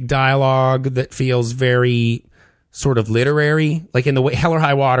naturalistic dialogue that feels very sort of literary. Like in the way Hell or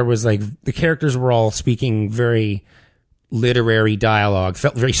High Water was like the characters were all speaking very literary dialogue,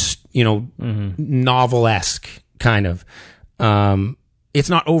 felt very novel-esque kind of. It's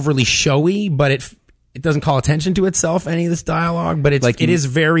not overly showy, but it doesn't call attention to itself, any of this dialogue, but it is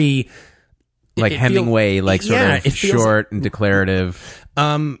very like Hemingway, sort of short and declarative.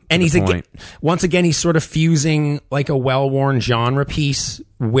 And he's once again he's sort of fusing like a well-worn genre piece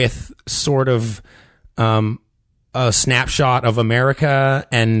with sort of a snapshot of America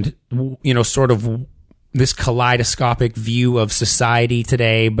and sort of this kaleidoscopic view of society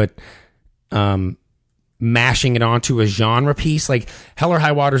today, but mashing it onto a genre piece. Like Hell or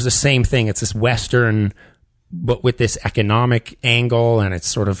High Water is the same thing. It's this Western, but with this economic angle, and it's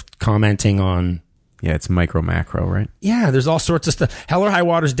sort of commenting on... Yeah, it's micro macro, right? Yeah, there's all sorts of stuff. Hell or High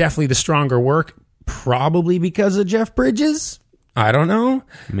Water is definitely the stronger work, probably because of Jeff Bridges. I don't know.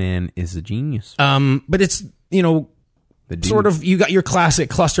 Man is a genius. But it's, sort of, you got your classic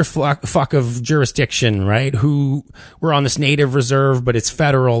clusterfuck of jurisdiction, right? Who we're on this native reserve, but it's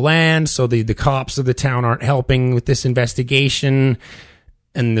federal land, so the cops of the town aren't helping with this investigation.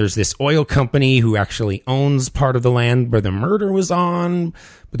 And there's this oil company who actually owns part of the land where the murder was on,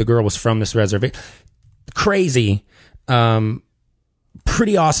 but the girl was from this reservation. Crazy.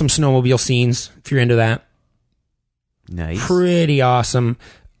 Pretty awesome snowmobile scenes, if you're into that. Nice. Pretty awesome.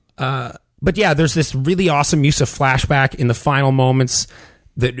 But yeah, there's this really awesome use of flashback in the final moments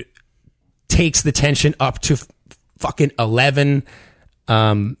that takes the tension up to fucking 11.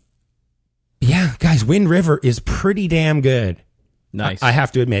 Yeah, guys, Wind River is pretty damn good. Nice. I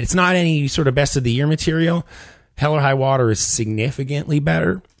have to admit. It's not any sort of best of the year material. Hell or High Water is significantly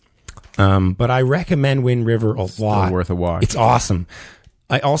better. But I recommend Wind River a lot. Still worth a watch. It's awesome.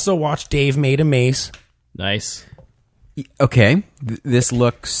 I also watched Dave Made a Maze. Nice. Okay. This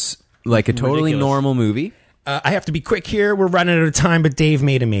looks like a totally Ridiculous. normal movie. I have to be quick here. We're running out of time, but Dave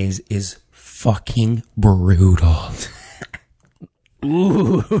Made a Maze is fucking brutal.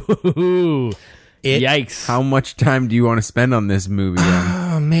 Ooh. Yikes. How much time do you want to spend on this movie?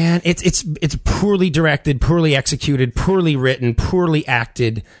 Oh man, it's poorly directed, poorly executed, poorly written, poorly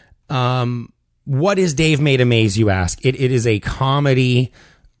acted. What is Dave Made a Maze, you ask? It is a comedy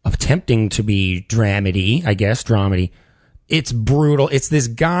attempting to be dramedy, I guess, dramedy. It's brutal. It's this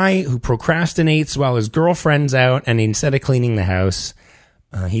guy who procrastinates while his girlfriend's out, and instead of cleaning the house,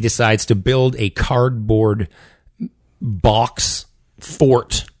 he decides to build a cardboard box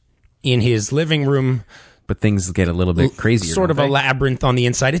fort in his living room. But things get a little bit crazier. Sort of a labyrinth on the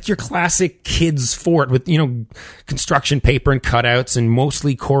inside. It's your classic kids' fort with, construction paper and cutouts and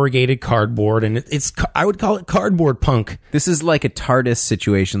mostly corrugated cardboard. And I would call it cardboard punk. This is like a TARDIS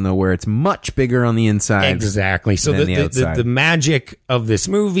situation, though, where it's much bigger on the inside. Exactly. So than the outside. the magic of this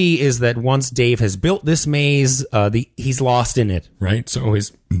movie is that once Dave has built this maze, he's lost in it, right? So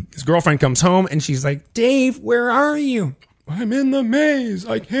his girlfriend comes home and she's like, Dave, where are you? I'm in the maze.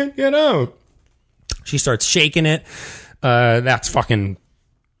 I can't get out. She starts shaking it. That's fucking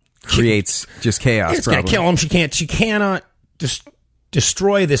creates just chaos. It's going to kill him. She cannot just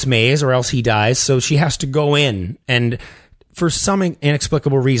destroy this maze or else he dies. So she has to go in. And for some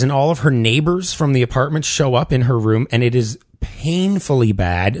inexplicable reason, all of her neighbors from the apartment show up in her room, and it is painfully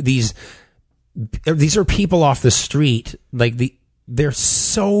bad. These are people off the street. Like they're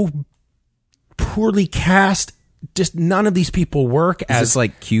so poorly cast. Just none of these people work as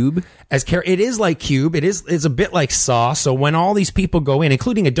like Cube. It is like Cube. It's a bit like Saw. So when all these people go in,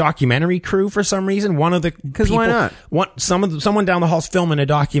 including a documentary crew for some reason, one of the because why not? Someone down the hall's filming a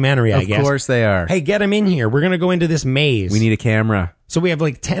documentary. I guess. Of course they are. Hey, get them in here. We're gonna go into this maze. We need a camera. So we have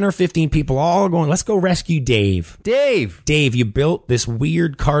like 10 or 15 people all going, let's go rescue Dave. Dave, you built this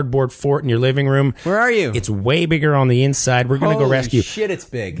weird cardboard fort in your living room. Where are you? It's way bigger on the inside. We're gonna go rescue. Shit, it's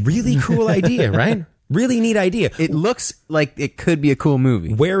big. Really cool idea, right? Really neat idea. It looks like it could be a cool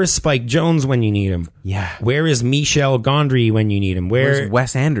movie. Where is Spike Jonze when you need him? Yeah. Where is Michel Gondry when you need him? Where's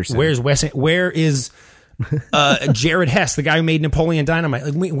Wes Anderson? Where is Jared Hess, the guy who made Napoleon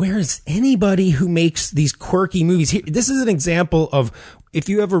Dynamite? Like, where is anybody who makes these quirky movies? This is an example of if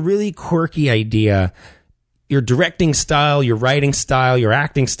you have a really quirky idea, your directing style, your writing style, your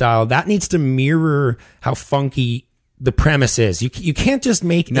acting style, that needs to mirror how funky the premise is. You can't just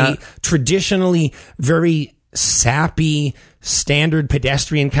make a traditionally very sappy, standard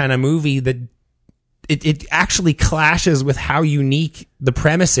pedestrian kind of movie that it actually clashes with how unique the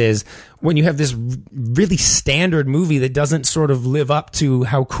premise is when you have this really standard movie that doesn't sort of live up to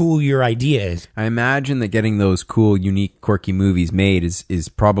how cool your idea is. I imagine that getting those cool, unique, quirky movies made is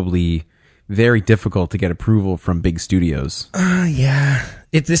probably very difficult to get approval from big studios. Yeah.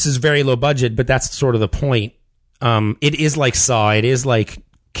 This is very low budget, but that's sort of the point. It is like Saw. It is like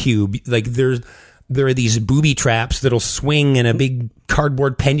Cube. Like there are these booby traps that'll swing and a big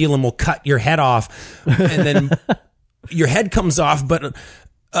cardboard pendulum will cut your head off, and then your head comes off, but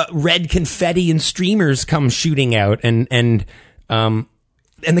red confetti and streamers come shooting out, and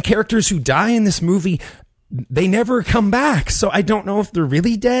the characters who die in this movie, they never come back. So I don't know if they're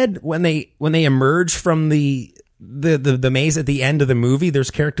really dead when they emerge from the maze at the end of the movie.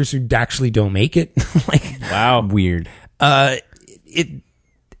 There's characters who actually don't make it. Wow, weird.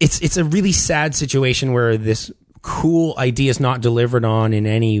 It's a really sad situation where this cool idea is not delivered on in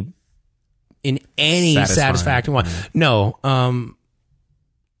any satisfactory one. No,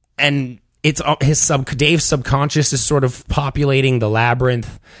 and it's Dave's subconscious is sort of populating the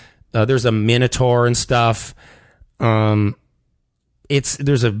labyrinth. There's a minotaur and stuff. There's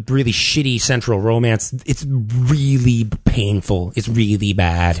a really shitty central romance. It's really painful. It's really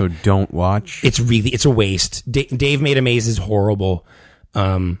bad. So don't watch. It's a waste. Dave Made a Maze is horrible.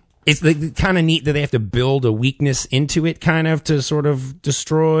 It's kind of neat that they have to build a weakness into it, kind of to sort of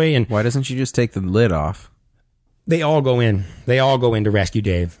destroy. And why doesn't you just take the lid off? They all go in. They all go in to rescue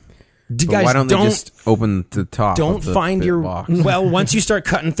Dave. Guys, why don't they just open the top? Don't find your box? Well, once you start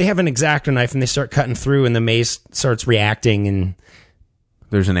cutting, they have an X-Acto knife and they start cutting through, and the maze starts reacting and.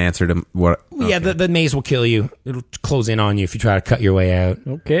 There's an answer to what? Okay. Yeah, the maze will kill you. It'll close in on you if you try to cut your way out.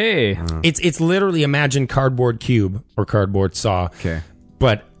 Okay. It's literally imagine Cardboard Cube or Cardboard Saw. Okay.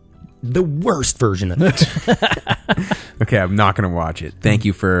 But the worst version of it. Okay, I'm not going to watch it. Thank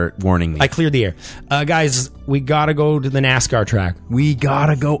you for warning me. I cleared the air. Guys, we got to go to the NASCAR track. We got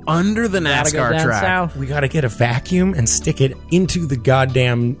to go under the NASCAR track. South. We got to get a vacuum and stick it into the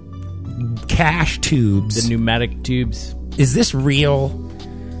goddamn cash tubes. The pneumatic tubes. Is this real?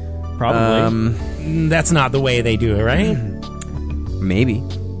 Probably. That's not the way they do it, right? Maybe.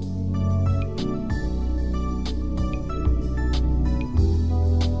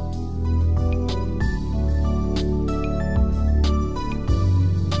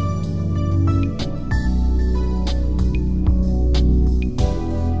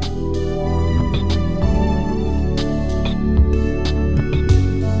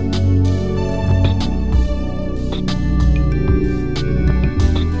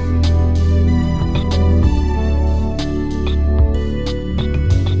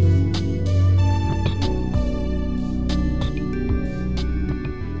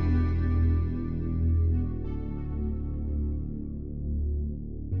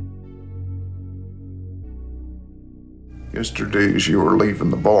 Yesterday, as you were leaving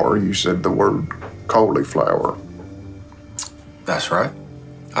the bar, you said the word cauliflower. That's right.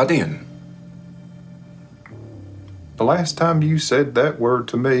 I didn't. The last time you said that word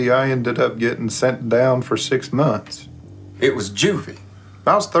to me, I ended up getting sent down for 6 months. It was juvie.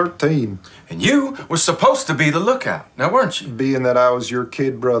 I was 13. And you were supposed to be the lookout, now weren't you? Being that I was your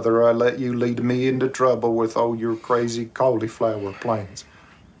kid brother, I let you lead me into trouble with all your crazy cauliflower plans.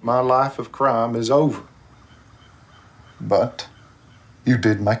 My life of crime is over. But you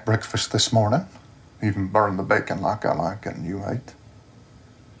did make breakfast this morning. Even burned the bacon like I like it, and you ate.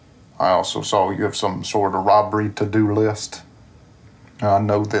 I also saw you have some sort of robbery to-do list. I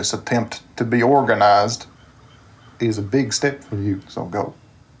know this attempt to be organized is a big step for you, so go.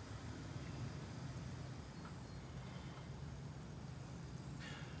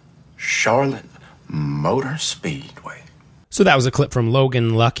 Charlotte Motor Speedway. So that was a clip from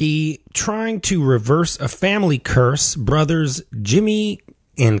Logan Lucky. Trying to reverse a family curse, brothers Jimmy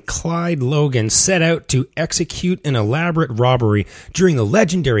and Clyde Logan set out to execute an elaborate robbery during the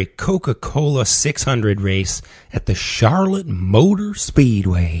legendary Coca-Cola 600 race at the Charlotte Motor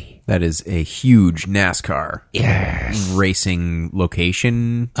Speedway. That is a huge NASCAR racing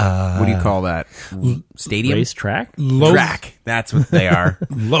location. What do you call that? Stadium? Racetrack? Track. That's what they are.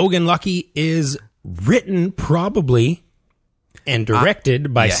 Logan Lucky is written probably and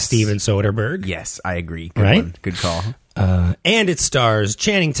directed by Steven Soderbergh. Yes, I agree. Good Right? one. Good call. And it stars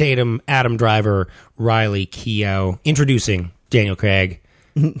Channing Tatum, Adam Driver, Riley Keough, introducing Daniel Craig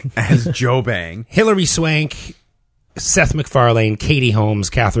as Joe Bang, Hilary Swank, Seth MacFarlane, Katie Holmes,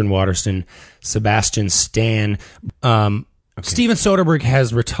 Catherine Waterston, Sebastian Stan. Steven Soderbergh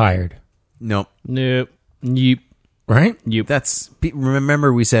has retired. Nope. Nope. Yep. Right? Yep.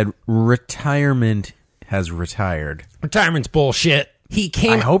 Remember we said retirement has retired. Retirement's bullshit.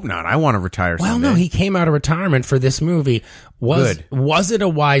 I hope not. I want to retire someday. Well, no, he came out of retirement for this movie. Was it a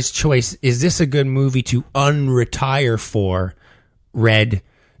wise choice? Is this a good movie to unretire for? Red,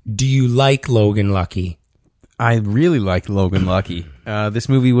 do you like Logan Lucky? I really like Logan Lucky. This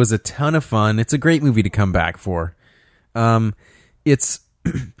movie was a ton of fun. It's a great movie to come back for. It's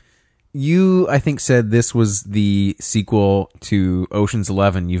you, I think, said this was the sequel to Ocean's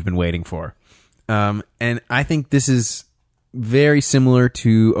 11 you've been waiting for. And I think this is very similar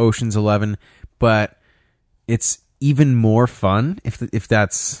to Ocean's 11, but it's even more fun. If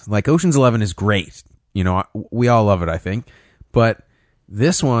that's like Ocean's 11 is great, you know, we all love it, I think, but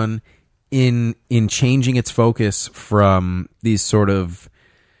this one in changing its focus from these sort of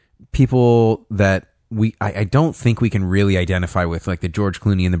people that I don't think we can really identify with, like the George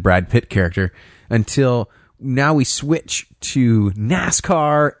Clooney and the Brad Pitt character, until now we switch to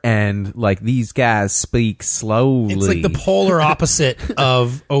NASCAR and like these guys speak slowly. It's like the polar opposite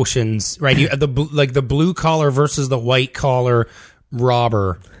of Oceans, right? You the blue collar versus the white collar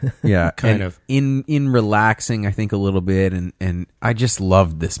robber. Yeah, kind of in relaxing, I think a little bit, and I just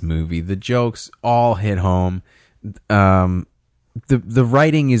loved this movie. The jokes all hit home. The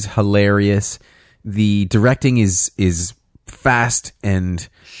writing is hilarious. The directing is fast and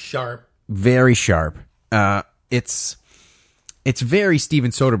sharp, very sharp. It's very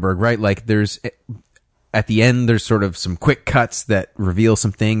Steven Soderbergh, right? Like there's at the end there's sort of some quick cuts that reveal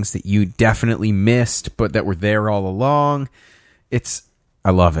some things that you definitely missed, but that were there all along.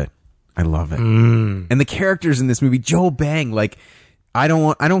 I love it. And the characters in this movie, Joe Bang, like I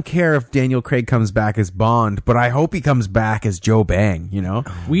don't care if Daniel Craig comes back as Bond, but I hope he comes back as Joe Bang, you know?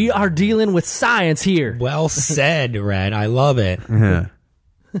 We are dealing with science here. Well said, Red. I love it. Yeah.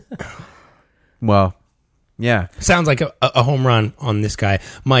 Well, yeah. Sounds like a home run on this guy.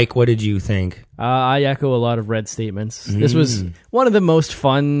 Mike, what did you think? I echo a lot of Red's statements. This was one of the most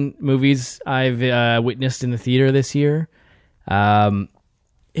fun movies I've witnessed in the theater this year.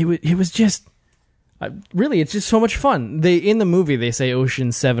 It was just really, it's just so much fun. In the movie they say Ocean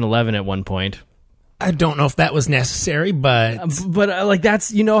 7-Eleven at one point. I don't know if that was necessary, but like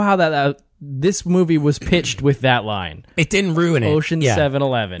that's, you know how that this movie was pitched with that line. It didn't ruin it. Ocean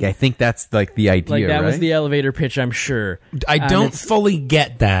 7-Eleven. Yeah, I think that's like the idea, like that right? was the elevator pitch, I'm sure. I don't fully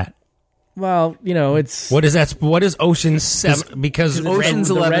get that. Well, you know, it's what is that? What is Ocean 7? Because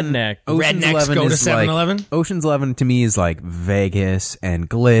Ocean's 11, rednecks go to 7-Eleven. Like, Ocean's 11 to me is like Vegas and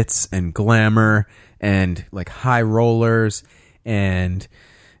glitz and glamour and like high rollers, and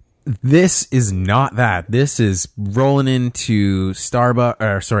this is not that. This is rolling into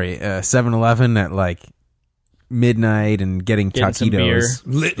 7-Eleven at like midnight and getting taquitos.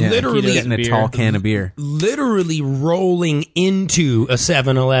 Literally getting a tall can of beer. Literally rolling into a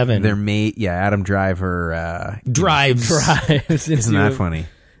 7-Eleven. Their mate, Adam Driver drives. Isn't that funny?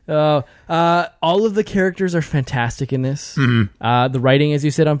 All of the characters are fantastic in this. The writing, as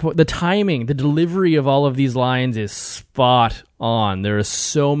you said, on point. The timing, the delivery of all of these lines is spot on. There are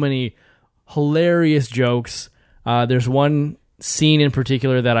so many hilarious jokes. There's one scene in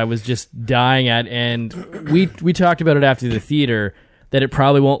particular that I was just dying at, and we talked about it after the theater, that it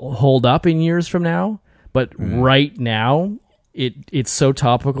probably won't hold up in years from now, but right now it's so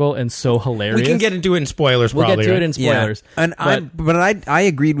topical and so hilarious. We can get into it in spoilers. We'll probably, get to right? it in spoilers. Yeah. And I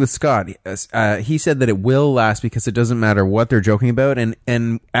agreed with Scott. He said that it will last because it doesn't matter what they're joking about, and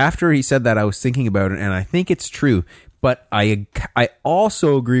after he said that, I was thinking about it, and I think it's true. But I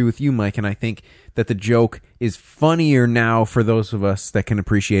also agree with you, Mike, and I think that the joke is funnier now for those of us that can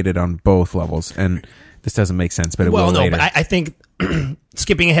appreciate it on both levels. And this doesn't make sense, but it will later. But I think,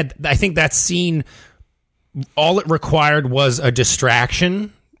 skipping ahead, I think that scene, all it required was a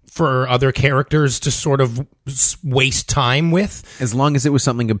distraction for other characters to sort of waste time with. As long as it was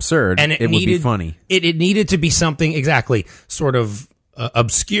something absurd, and it would be funny. It needed to be something, exactly, sort of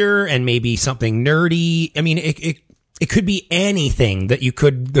obscure and maybe something nerdy. I mean, it could be anything that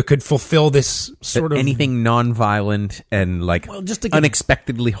could fulfill this sort of... Anything non-violent and just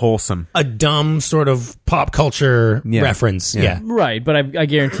unexpectedly wholesome. A dumb sort of pop culture reference. Yeah. Right, but I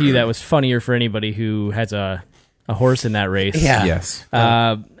guarantee you that was funnier for anybody who has a horse in that race. Yeah. Yes.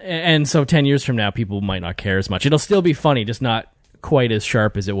 And so 10 years from now, people might not care as much. It'll still be funny, just not quite as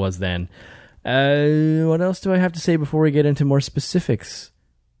sharp as it was then. What else do I have to say before we get into more specifics?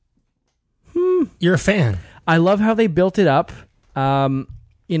 You're a fan. I love how they built it up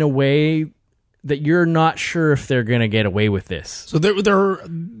in a way that you're not sure if they're going to get away with this. So they're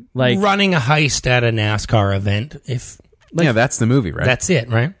running a heist at a NASCAR event. That's the movie, right? That's it,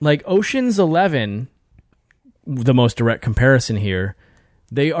 right? Like Ocean's 11, the most direct comparison here,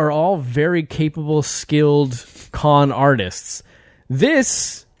 they are all very capable, skilled con artists.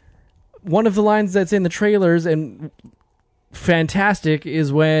 This, one of the lines that's in the trailers and fantastic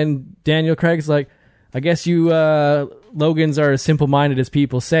is when Daniel Craig's like, I guess you Logans are as simple-minded as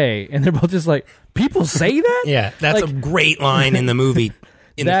people say. And they're both just like, people say that? Yeah, that's a great line in the movie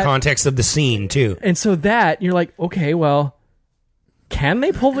in the context of the scene, too. And so you're like, okay, well, can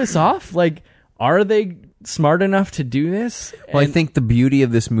they pull this off? Like, are they smart enough to do this? Well, I think the beauty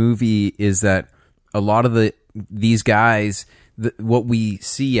of this movie is that a lot of these guys... what we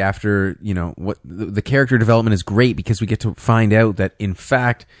see after, what the character development is great because we get to find out that in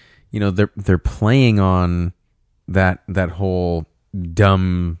fact, they're playing on that whole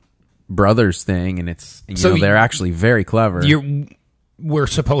dumb brothers thing, and it's they're actually very clever. We're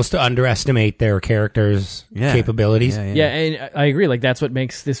supposed to underestimate their characters' capabilities. Yeah, and I agree. Like that's what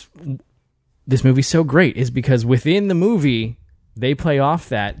makes this movie so great is because within the movie they play off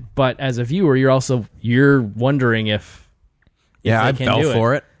that, but as a viewer, you're wondering if I fell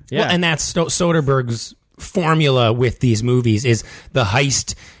for it. Yeah. Well, and that's Soderbergh's formula with these movies is the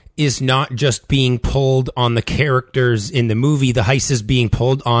heist is not just being pulled on the characters in the movie. The heist is being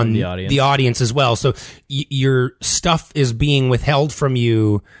pulled on the audience as well. So your stuff is being withheld from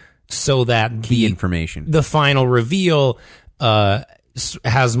you so that key information, the final reveal,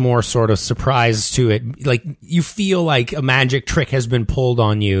 has more sort of surprise to it. Like you feel like a magic trick has been pulled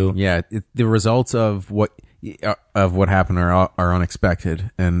on you. Yeah. The results of what happened are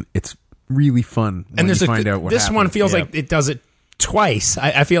unexpected, and it's really fun when you find out what this happened. One feels like it does it twice.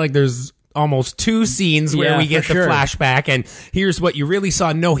 I feel like there's almost two scenes where we get the flashback, and here's what you really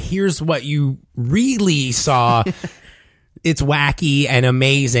saw. No, here's what you really saw. It's wacky and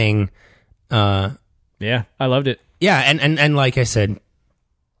amazing. Yeah, I loved it. Yeah, and like I said,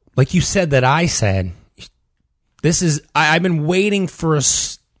 like you said that I said, this is I've been waiting for a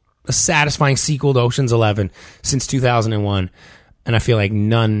satisfying sequel to Ocean's 11 since 2001, and I feel like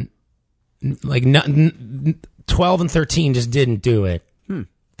none 12 and 13 just didn't do it.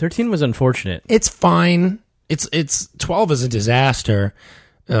 13 was unfortunate. It's fine. It's 12 is a disaster.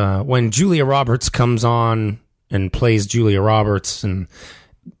 When Julia Roberts comes on and plays Julia Roberts and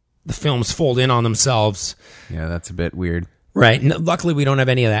the films fold in on themselves. Yeah, that's a bit weird. Right. Luckily, we don't have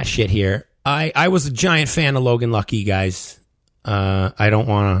any of that shit here. I was a giant fan of Logan Lucky, guys. I don't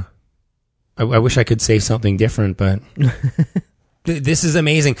want to... I wish I could say something different, but this is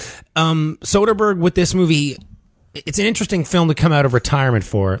amazing. Soderbergh with this movie, it's an interesting film to come out of retirement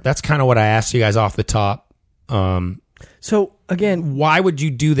for. That's kind of what I asked you guys off the top. So again, why would you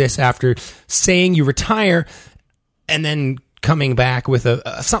do this after saying you retire and then coming back with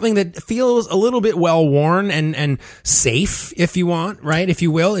something that feels a little bit well worn and safe, if you want, right? If you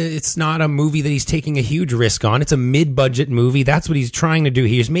will, it's not a movie that he's taking a huge risk on. It's a mid-budget movie. That's what he's trying to do.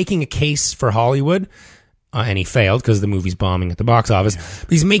 He's making a case for Hollywood, and he failed because the movie's bombing at the box office. Yeah. But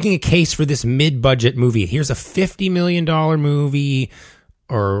he's making a case for this mid-budget movie. Here's a $50 million movie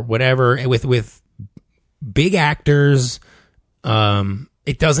or whatever with big actors.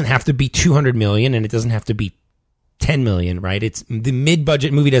 It doesn't have to be $200 million, and it doesn't have to be $10 million, right? It's the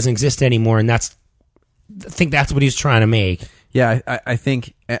mid-budget movie doesn't exist anymore, and I think that's what he's trying to make. Yeah, I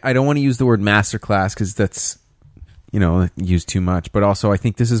think I don't want to use the word masterclass because that's used too much, but also I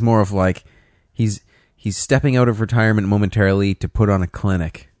think this is more of like he's stepping out of retirement momentarily to put on a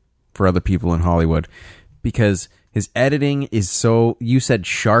clinic for other people in Hollywood because His editing is so, you said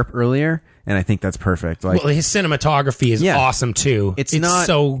sharp earlier, and I think that's perfect. Like, well, his cinematography is awesome too. It's not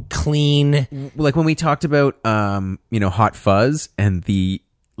so clean. Like when we talked about, Hot Fuzz and the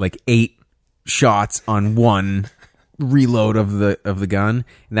 8 shots on one reload of the gun,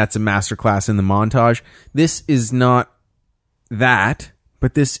 and that's a masterclass in the montage. This is not that,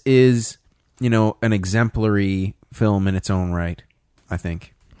 but this is, an exemplary film in its own right, I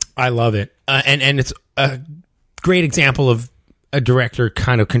think. I love it. And it's a great example of a director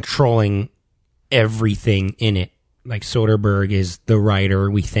kind of controlling everything in it. Like Soderbergh is the writer,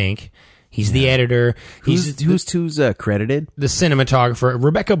 we think. He's the editor. Who's credited? The cinematographer,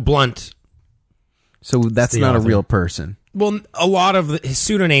 Rebecca Blunt. So that's not author. A real person. Well, a lot of his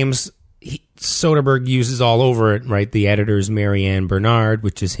pseudonyms Soderbergh uses all over it, right? The editor is Marianne Bernard,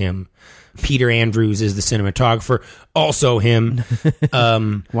 which is him. Peter Andrews is the cinematographer, also him.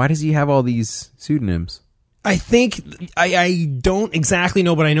 Why does he have all these pseudonyms? I think I don't exactly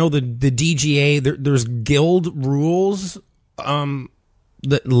know, but I know the DGA. There's guild rules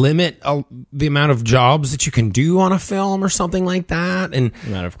that limit the amount of jobs that you can do on a film or something like that, and the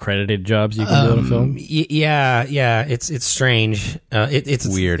amount of credited jobs you can do on a film. Yeah, it's strange. It's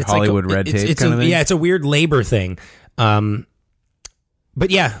weird. It's Hollywood like red tape kind of thing. Yeah, it's a weird labor thing. But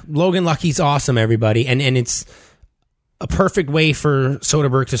yeah, Logan Lucky's awesome, everybody, and it's a perfect way for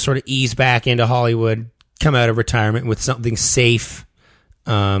Soderbergh to sort of ease back into Hollywood, come out of retirement with something safe.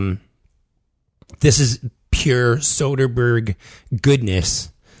 This is pure Soderbergh goodness.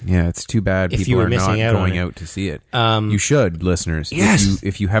 Yeah, it's too bad if people are not going out to see it. You should, listeners. Yes.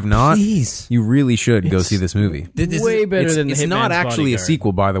 If you have not, please. You really should go see this movie. Way better than the It's not actually a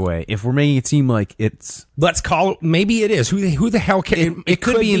sequel, by the way. If we're making it seem like it's... Let's call it... Maybe it is. Who the hell can... It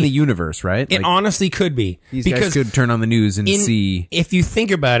could be in the universe, right? It honestly could be. These guys could turn on the news and see... If you think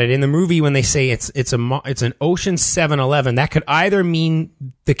about it, in the movie when they say it's an Ocean's 7-Eleven, that could either mean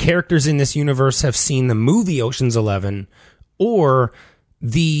the characters in this universe have seen the movie Ocean's 11, or...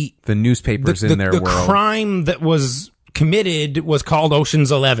 The newspapers in their world. The crime that was committed was called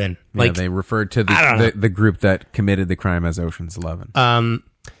Ocean's 11. Like, they referred to the group that committed the crime as Ocean's 11.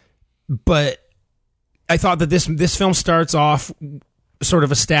 But I thought that this film starts off sort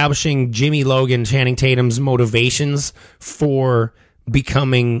of establishing Jimmy Logan, Channing Tatum's motivations for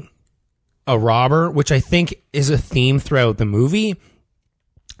becoming a robber, which I think is a theme throughout the movie.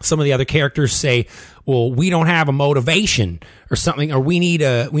 Some of the other characters say, well, we don't have a motivation or something, or we need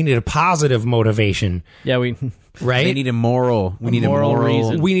a positive motivation. Yeah, right? They need a moral. We need a moral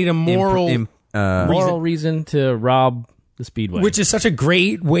reason. We need a moral reason to rob the Speedway. Which is such a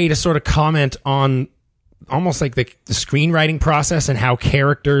great way to sort of comment on almost like the screenwriting process and how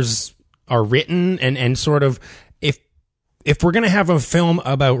characters are written, and sort of if we're going to have a film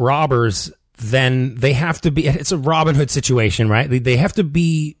about robbers, then they have to be, it's a Robin Hood situation, right? They have to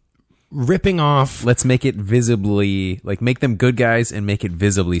be ripping off. Let's make it visibly, like, make them good guys and make it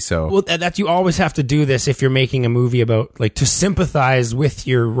visibly so. Well, that you always have to do this if you're making a movie about, like, to sympathize with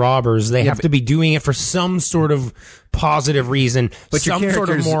your robbers. They have to be doing it for some sort of positive reason, but some sort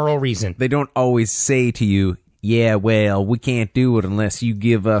of moral reason. They don't always say to you, yeah, well, we can't do it unless you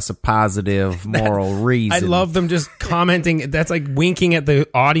give us a positive moral reason. I love them just commenting. That's like winking at the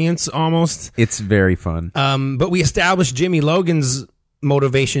audience almost. It's very fun. But we established Jimmy Logan's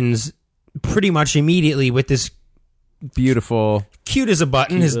motivations pretty much immediately with this beautiful, cute as a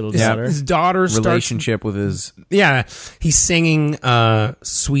button. His daughter relationship with his... Yeah, he's singing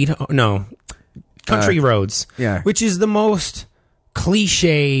Country Roads. Yeah. Which is the most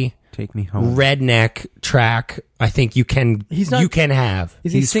cliche... Take me home. Redneck track I think you can have.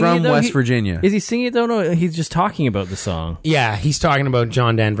 He's from West Virginia. Is he singing it though? No, he's just talking about the song. Yeah, he's talking about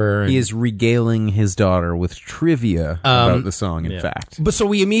John Denver. He is regaling his daughter with trivia about the song, in fact. But so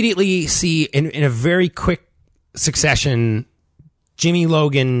we immediately see in a very quick succession, Jimmy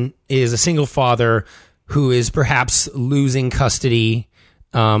Logan is a single father who is perhaps losing custody.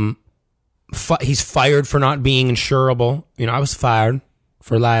 He's fired for not being insurable. I was fired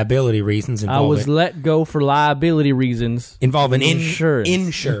for liability reasons. I was let go for liability reasons involving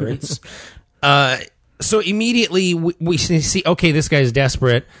insurance. So immediately we see, okay, this guy's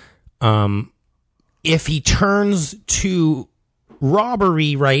desperate. If he turns to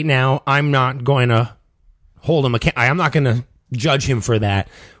robbery right now, I'm not going to hold him accountable. I'm not going to judge him for that.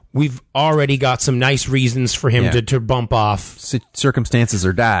 We've already got some nice reasons for him to bump off. Circumstances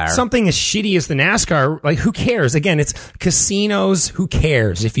are dire. Something as shitty as the NASCAR, like, who cares? Again, it's casinos. Who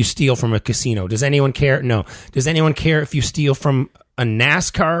cares if you steal from a casino? Does anyone care? No. Does anyone care if you steal from a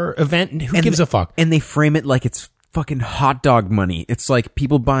NASCAR event? Who gives a fuck? And they frame it like it's fucking hot dog money. It's like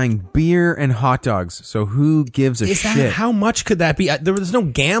people buying beer and hot dogs. So who gives a shit? How much could that be? There was no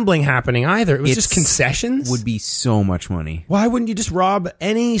gambling happening either. It was just concessions. Would be so much money. Why wouldn't you just rob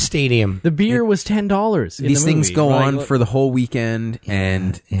any stadium? The beer was $10. These things go on for the whole weekend,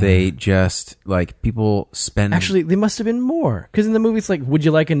 and they just like people spend. Actually, they must have been more because in the movie it's like, would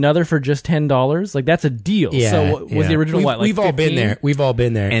you like another for just $10? Like that's a deal. Yeah, so was the original what? Like we've all been 15? there. We've all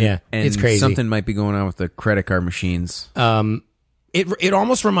been there. And it's crazy. Something might be going on with the credit card machines. It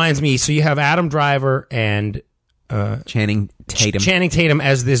almost reminds me. So you have Adam Driver and Channing Tatum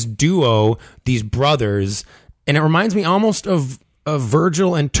as this duo, these brothers, and it reminds me almost of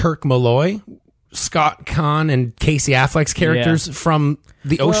Virgil and Turk Malloy, Scott Conn and Casey Affleck's characters from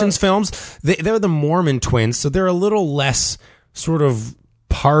the Ocean's films. They're the Mormon twins, so they're a little less sort of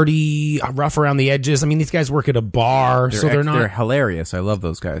party, rough around the edges. I mean, these guys work at a bar, they're hilarious. I love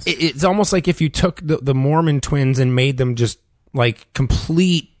those guys. It's almost like if you took the Mormon twins and made them just like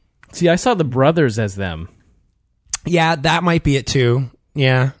complete. See, I saw the brothers as them. Yeah, that might be it too.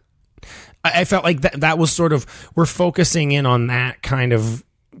 Yeah, I felt like that was sort of, we're focusing in on that kind of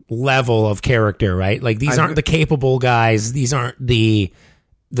level of character, right? Like these aren't the capable guys. These aren't the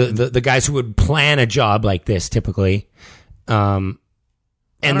guys who would plan a job like this typically. And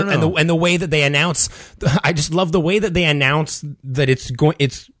the way that they announce, I just love the way that they announce that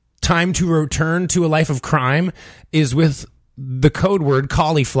it's time to return to a life of crime is with the code word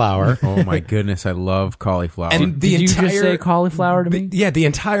cauliflower. Oh my goodness, I love cauliflower. And did you just say cauliflower to me? Yeah, the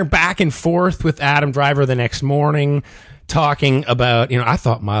entire back and forth with Adam Driver the next morning, talking about, I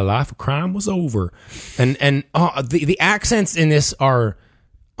thought my life of crime was over, and the accents in this are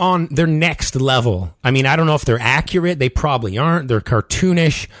on their next level. I mean, I don't know if they're accurate. They probably aren't. They're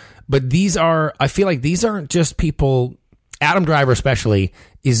cartoonish, but I feel like these aren't just people. Adam Driver especially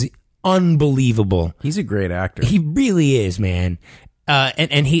is unbelievable. He's a great actor. He really is, man.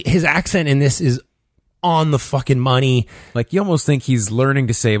 And his accent in this is on the fucking money. Like, you almost think he's learning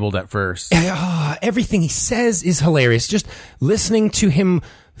disabled at first. Everything he says is hilarious. Just listening to him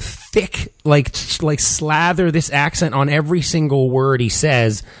thick, like slather this accent on every single word he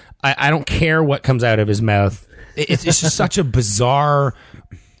says. I don't care what comes out of his mouth. It's just such a bizarre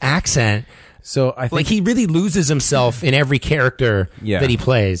accent. So I think like he really loses himself in every character that he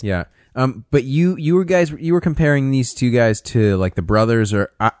plays. Yeah. But you were comparing these two guys to like the brothers,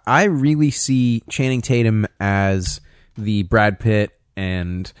 or I really see Channing Tatum as the Brad Pitt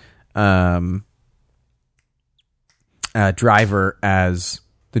and Driver as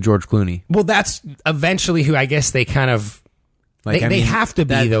the George Clooney. Well, that's eventually who I guess they kind of they have to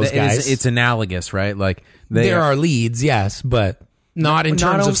be those guys. It's analogous, right? Like there are leads, yes, but not in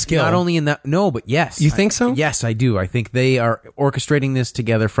terms of skill. Not only in that, no, but yes. You think so? Yes, I do. I think they are orchestrating this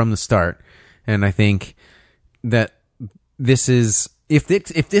together from the start, and I think that this is if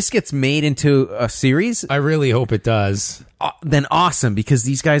this gets made into a series, I really hope it does. Then awesome, because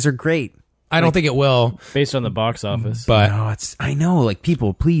these guys are great. I don't think it will, based on the box office. But no, I know. Like,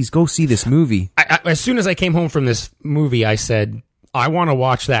 people, please go see this movie. As soon as I came home from this movie, I said, I want to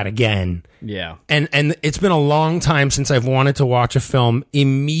watch that again. Yeah. And it's been a long time since I've wanted to watch a film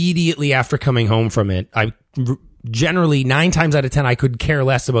immediately after coming home from it. I generally 9 times out of 10, I could care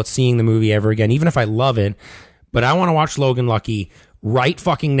less about seeing the movie ever again, even if I love it. But I want to watch Logan Lucky right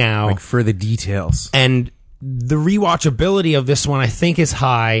fucking now. Like, for the details. And the rewatchability of this one, I think, is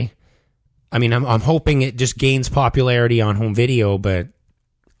high. I mean, I'm hoping it just gains popularity on home video, but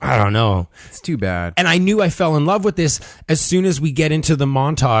I don't know. It's too bad. And I knew I fell in love with this as soon as we get into the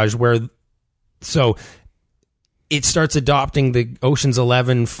montage so it starts adopting the Ocean's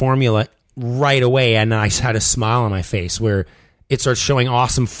 11 formula right away, and I had a smile on my face where it starts showing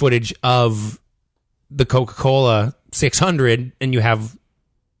awesome footage of the Coca-Cola 600, and you have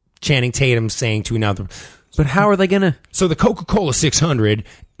Channing Tatum saying to another... But how are they going to... So the Coca-Cola 600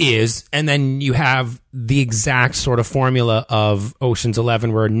 is, and then you have the exact sort of formula of Ocean's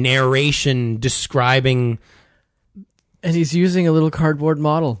 11 where narration describing... And he's using a little cardboard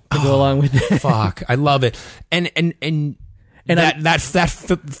model to go along with it. Fuck, I love it. And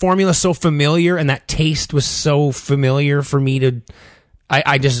that formula is so familiar, and that taste was so familiar for me to...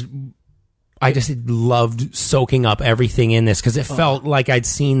 I just loved soaking up everything in this because it felt like I'd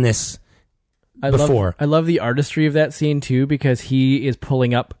seen this... before. I love the artistry of that scene too, because he is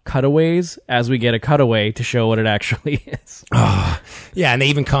pulling up cutaways as we get a cutaway to show what it actually is. Oh, yeah, and they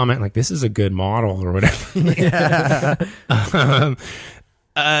even comment like, "This is a good model" or whatever.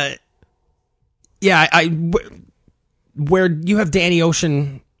 Yeah. Where you have Danny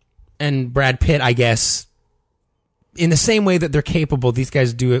Ocean and Brad Pitt, I guess in the same way that they're capable, these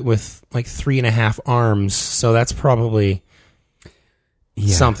guys do it with like 3.5 arms. So that's probably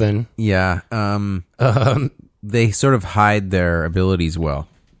something. Yeah. They sort of hide their abilities well.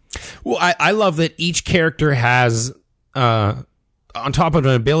 Well, I love that each character has, on top of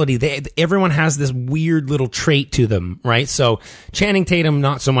an ability, everyone has this weird little trait to them, right? So Channing Tatum,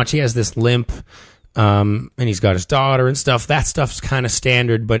 not so much. He has this limp, and he's got his daughter and stuff. That stuff's kind of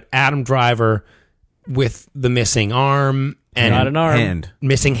standard. But Adam Driver with the missing arm and not an arm,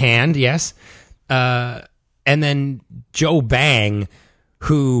 missing hand, yes. And then Joe Bang,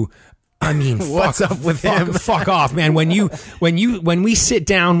 who, I mean, what's up with him? Fuck off, man. When we sit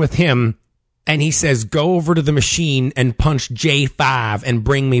down with him and he says, "Go over to the machine and punch J5 and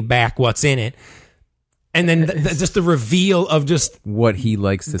bring me back what's in it," and then just the reveal of just what he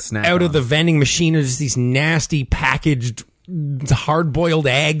likes to snack out on. of the vending machine are just these nasty packaged hard-boiled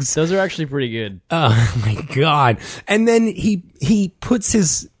eggs. Those are actually pretty good. Oh my god! And then he puts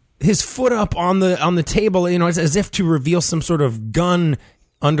his foot up on the table, you know, as if to reveal some sort of gun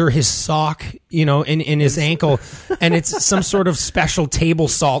under his sock, you know, in his ankle, and it's some sort of special table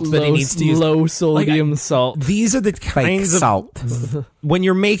salt that he needs to use. Low sodium salt. These are the kinds of salt. When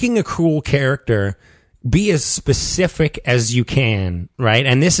you're making a cool character, be as specific as you can, right?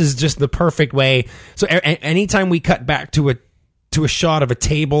 And this is just the perfect way. So anytime we cut back to a shot of a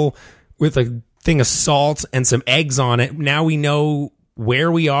table with a thing of salt and some eggs on it, now we know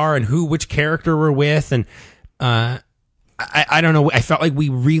where we are and which character we're with, and I don't know. I felt like we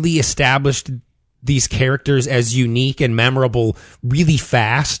really established these characters as unique and memorable really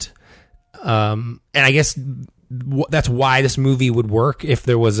fast. And I guess that's why this movie would work if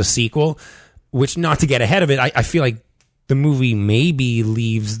there was a sequel, which, not to get ahead of it, I feel like the movie maybe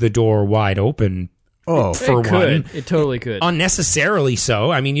leaves the door wide open. Oh, for it one. It totally could. Unnecessarily so.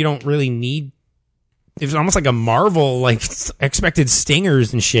 I mean, you don't really need... It's almost like a Marvel, like, expected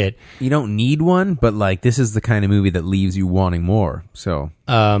stingers and shit. You don't need one, but like this is the kind of movie that leaves you wanting more. So,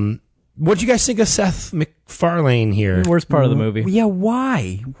 what do you guys think of Seth MacFarlane here? Worst part of the movie. Yeah,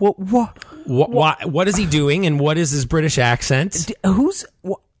 why? What is he doing, and what is his British accent?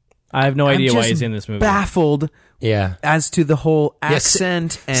 I have no idea why he's in this movie. Baffled. Yeah, as to the whole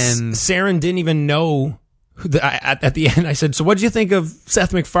accent and Saren didn't even know. At the end, I said, "So, what did you think of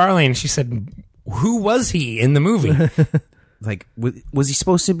Seth MacFarlane?" She said, "Who was he in the movie?" Like, was he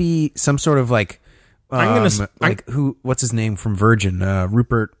supposed to be some sort of like, what's his name from Virgin?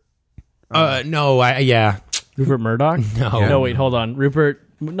 Rupert. No, Rupert Murdoch? No. No, wait, hold on.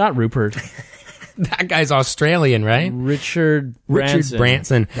 Not Rupert. That guy's Australian, right? Richard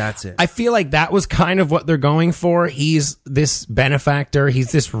Branson. That's it. I feel like that was kind of what they're going for. He's this benefactor.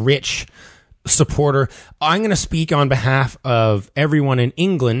 He's this rich supporter. I'm going to speak on behalf of everyone in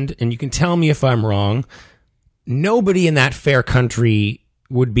England, and you can tell me if I'm wrong. Nobody in that fair country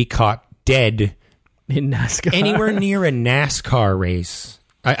would be caught dead in NASCAR. Anywhere near a NASCAR race.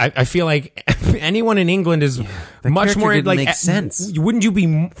 I feel like anyone in England is much more like makes sense. Wouldn't you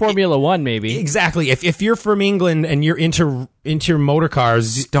be Formula One? Maybe exactly. If you're from England and you're into motor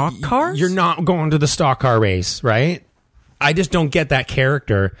cars, stock cars, you're not going to the stock car race, right? I just don't get that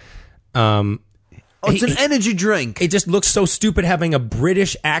character. It's an energy drink. It just looks so stupid having a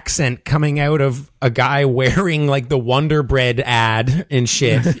British accent coming out of a guy wearing like the Wonder Bread ad and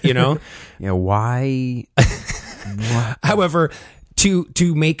shit, you know? Yeah, why? However,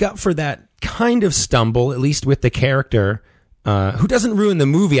 to make up for that kind of stumble, at least with the character, who doesn't ruin the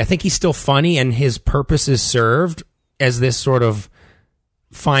movie, I think he's still funny and his purpose is served as this sort of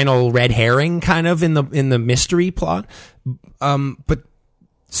final red herring kind of in the mystery plot. But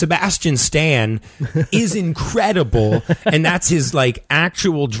Sebastian Stan is incredible, and that's his like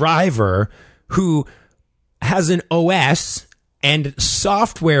actual driver who has an OS and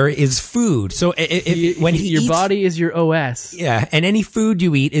software is food. So when your body is your OS, yeah, and any food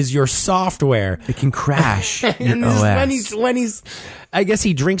you eat is your software. It can crash your and OS. When he's, I guess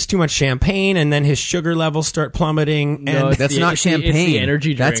he drinks too much champagne, and then his sugar levels start plummeting. No, and that's not champagne. It's the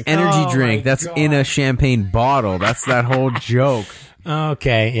energy drink. That's energy drink. That's God. in a champagne bottle. That's that whole joke.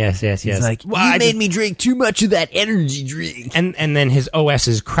 Okay, yes. He's like, you made me drink too much of that energy drink. And then his OS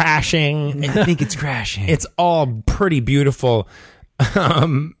is crashing. I think it's crashing. It's all pretty beautiful.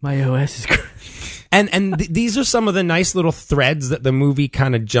 My OS is crashing. And these are some of the nice little threads that the movie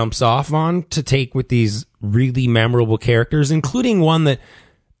kind of jumps off on to take with these really memorable characters, including one that,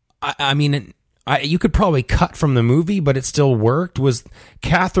 I mean, you could probably cut from the movie, but it still worked, was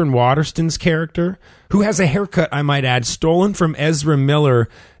Catherine Waterston's character, who has a haircut, I might add, stolen from Ezra Miller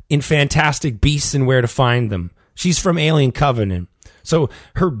in Fantastic Beasts and Where to Find Them. She's from Alien Covenant. So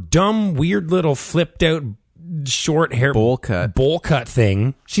her dumb, weird little flipped out short hair bowl cut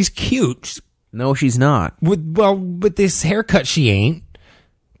thing. She's cute. No, she's not. With this haircut, she ain't.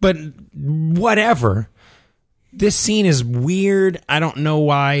 But whatever. This scene is weird. I don't know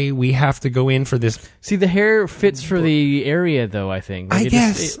why we have to go in for this. See, the hair fits for the area, though. I think. I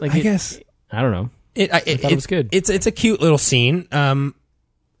guess. I don't know. I thought it was good. It's a cute little scene. And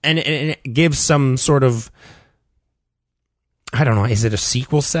it gives some sort of, I don't know, is it a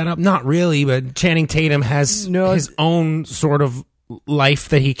sequel setup? Not really, but Channing Tatum has his own sort of life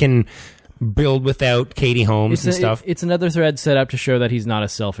that he can build without Katie Holmes and stuff. It's another thread set up to show that he's not a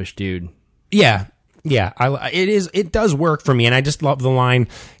selfish dude. Yeah. It does work for me, and I just love the line,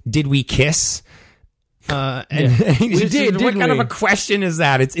 "Did we kiss?" We did. What kind of a question is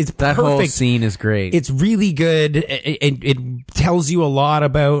that? It's that perfect. whole scene is great. It's really good. It tells you a lot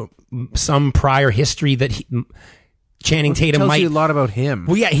about some prior history that Channing Tatum tells you a lot about him.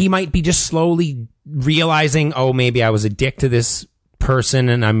 Well, yeah, he might be just slowly realizing, oh, maybe I was a dick to this person,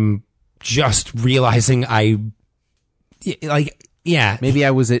 and I'm just realizing yeah. Maybe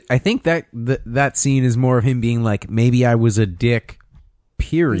I was I think that scene is more of him being like, maybe I was a dick,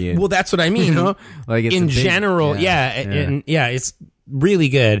 period. Well, that's what I mean. You know? Like it's in general, it's really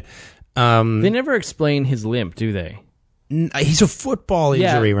good. They never explain his limp, do they? He's a football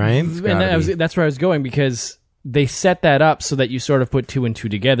injury, right? And that's where I was going, because they set that up so that you sort of put two and two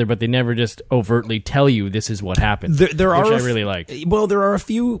together, but they never just overtly tell you this is what happened, which I really like. Well, there are a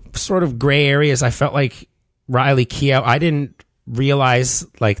few sort of gray areas. I felt like Riley Keough, I didn't realize,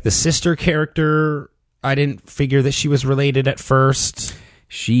 like, the sister character, I didn't figure that she was related at first.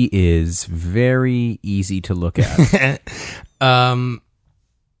 She is very easy to look at. Her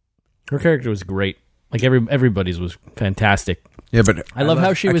character was great. Like everybody's was fantastic. Yeah, but I love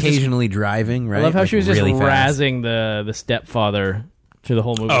how she was occasionally driving. Right, I love how she was just really razzing the stepfather through the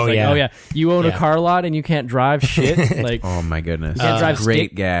whole movie. Oh, it's like, yeah. You own a car lot and you can't drive shit. Like, oh my goodness, you can't drive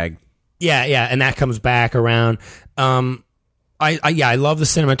great stick. gag. Yeah, and that comes back around. I love the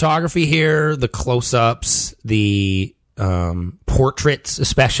cinematography here, the close-ups, the portraits,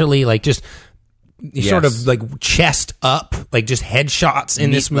 especially, like, just sort of like chest up, like just headshots in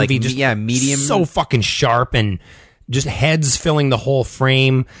this movie. Like, just medium, so fucking sharp, and just heads filling the whole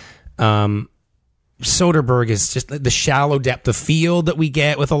frame. Soderbergh is just the shallow depth of field that we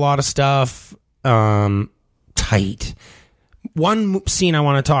get with a lot of stuff. Tight. One scene I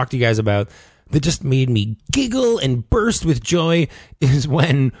want to talk to you guys about that just made me giggle and burst with joy is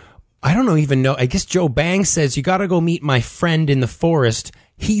when, I don't even know, I guess Joe Bang says, "You got to go meet my friend in the forest.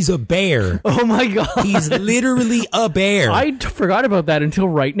 He's a bear." Oh my God. He's literally a bear. I forgot about that until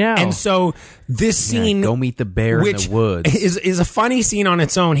right now. And so this scene, go meet the bear in the woods, is a funny scene on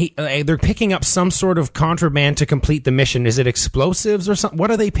its own. They're picking up some sort of contraband to complete the mission. Is it explosives or something? What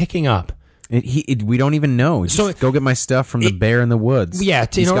are they picking up? We don't even know. Just go get my stuff from the bear in the woods. Yeah,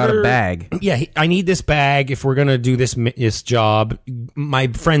 he's got a bag. Yeah, I need this bag if we're gonna do this job. My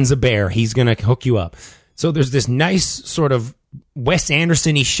friend's a bear. He's gonna hook you up. So there's this nice sort of Wes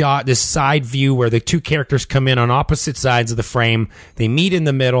Anderson-y shot, this side view where the two characters come in on opposite sides of the frame. They meet in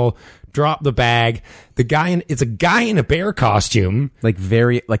the middle, drop the bag. It's a guy in a bear costume, like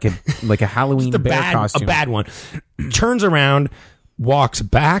a Halloween bear costume, a bad one. Turns around, walks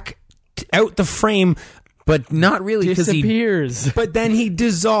back out the frame, but not really, because disappears. But then he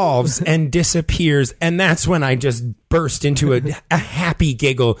dissolves and disappears, and that's when I just burst into a happy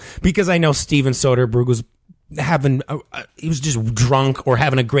giggle, because I know Steven Soderbergh was he was just drunk or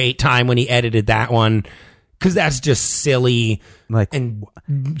having a great time when he edited that one, because that's just silly, and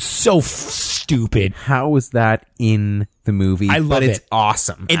so stupid. How was that in the movie? I love it. It's it.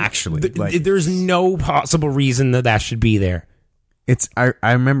 Awesome, actually. There's no possible reason that should be there.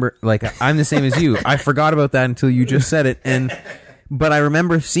 I remember, like, I'm the same as you. I forgot about that until you just said it, but I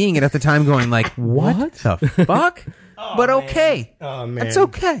remember seeing it at the time, going like, "What the fuck?" But okay, it's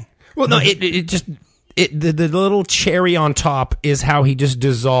okay. Well, no, the little cherry on top is how he just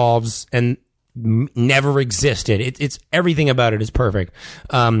dissolves and never existed. It's everything about it is perfect.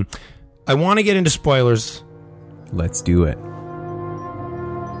 I want to get into spoilers. Let's do it.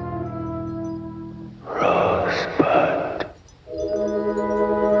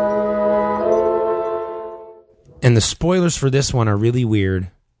 And the spoilers for this one are really weird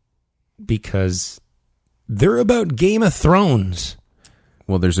because they're about Game of Thrones.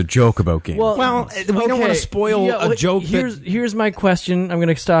 Well, there's a joke about Game of Thrones. We don't want to spoil a joke. Here's my question. I'm going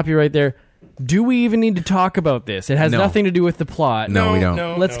to stop you right there. Do we even need to talk about this? It has nothing to do with the plot. No, we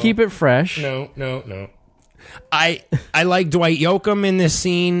don't. Let's keep it fresh. No. I like Dwight Yoakam in this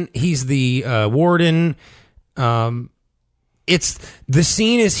scene. He's the warden. The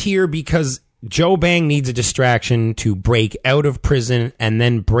scene is here because Joe Bang needs a distraction to break out of prison and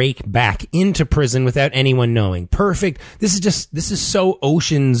then break back into prison without anyone knowing. Perfect. This is so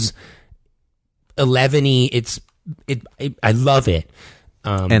Ocean's 11-y. I love it.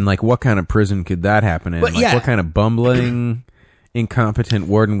 And like, what kind of prison could that happen in? But like, what kind of bumbling, incompetent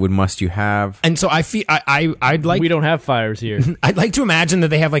warden must you have? And so I feel I'd like, we don't have fires here. I'd like to imagine that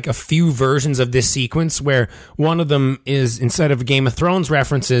they have like a few versions of this sequence where one of them is, instead of Game of Thrones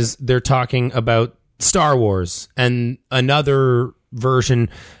references, they're talking about Star Wars, and another version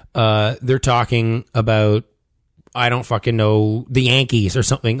they're talking about, I don't fucking know, the Yankees or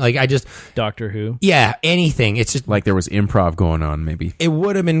something. Like, I just... Doctor Who? Yeah, anything. It's just... Like there was improv going on, maybe. It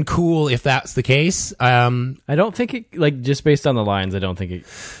would have been cool if that's the case. I don't think it... Like, just based on the lines, I don't think it...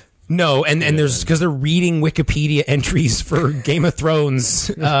 No, and there's... Because they're reading Wikipedia entries for Game of Thrones.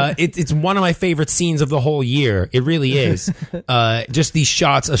 It's one of my favorite scenes of the whole year. It really is. Just these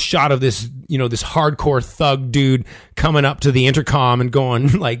shots, a shot of this, this hardcore thug dude coming up to the intercom and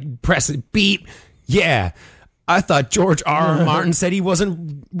going, like, press it, beep. Yeah. I thought George R.R. Martin said he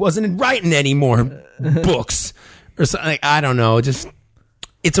wasn't writing any more books or something. I don't know. Just,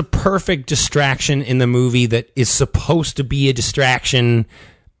 it's a perfect distraction in the movie that is supposed to be a distraction.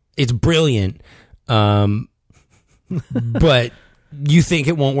 It's brilliant. But you think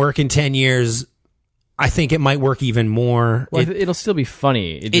it won't work in 10 years. I think it might work even more. Well, it'll still be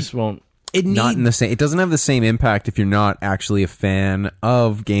funny. It just won't. Not in the same. It doesn't have the same impact if you're not actually a fan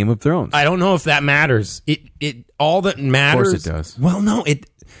of Game of Thrones. I don't know if that matters. It all that matters. Of course it does. Well, no.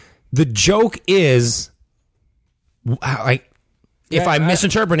 The joke is, like, if I'm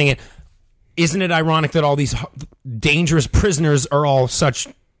misinterpreting it, isn't it ironic that all these dangerous prisoners are all such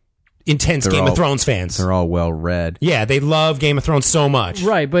intense Game of Thrones fans? They're all well read. Yeah, they love Game of Thrones so much.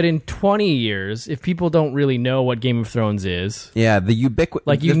 Right, but in 20 years, if people don't really know what Game of Thrones is... Yeah, the ubiquitous...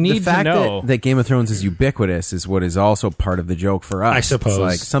 Like, you need the fact to know. That Game of Thrones is ubiquitous is what is also part of the joke for us. I suppose. It's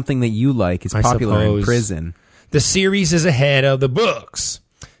like, something that you like is popular in prison. The series is ahead of the books.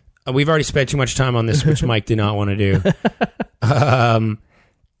 We've already spent too much time on this, which Mike did not want to do.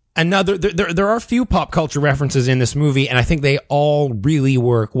 There are a few pop culture references in this movie, and I think they all really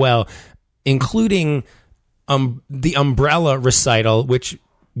work well, including the umbrella recital, which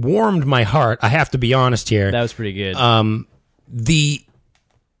warmed my heart. I have to be honest here. That was pretty good.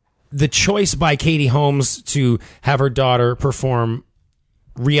 The choice by Katie Holmes to have her daughter perform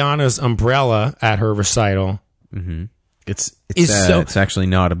Rihanna's Umbrella at her recital. Mm-hmm. It's actually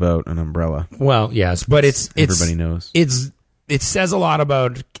not about an umbrella. Well, yes, but it's everybody knows. It says a lot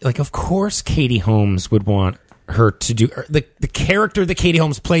about, like, of course Katie Holmes would want her to do the character that Katie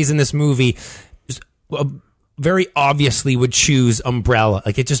Holmes plays in this movie very obviously would choose Umbrella.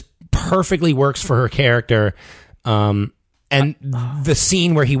 Like, it just perfectly works for her character. And the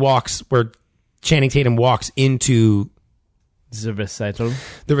scene where Channing Tatum walks into the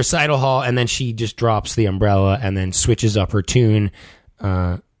recital hall, and then she just drops the umbrella and then switches up her tune.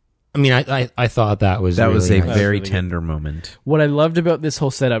 I thought that was really nice. Very tender moment. What I loved about this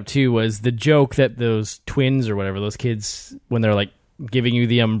whole setup too was the joke that those twins or whatever, those kids, when they're like giving you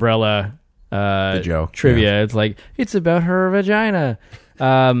the umbrella the joke trivia, yeah. It's like, it's about her vagina.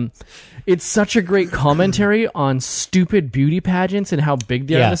 It's such a great commentary on stupid beauty pageants and how big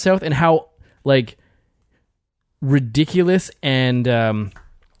they are in the South, and how, like, ridiculous and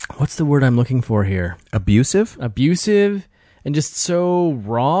what's the word I'm looking for here? Abusive, and just so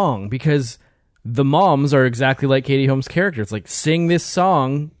wrong, because the moms are exactly like Katie Holmes' character. It's like, sing this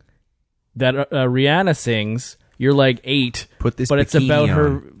song that Rihanna sings. You're like 8, but it's about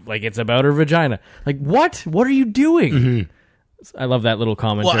her. Like, it's about her vagina. Like, what? What are you doing? Mm-hmm. I love that little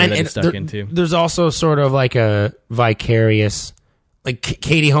commentary that it's stuck into. There's also sort of like a vicarious, like,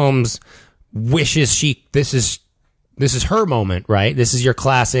 Katie Holmes wishes this is her moment, right? This is your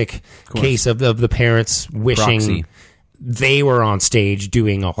classic case of the parents wishing Proxy. They were on stage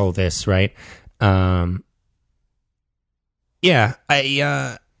doing all this, right? I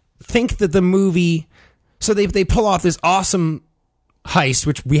think that the movie, so they pull off this awesome heist,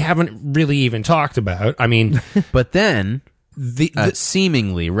 which we haven't really even talked about. I mean, but then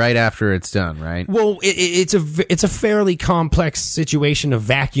seemingly right after it's done, right? Well, it's a fairly complex situation of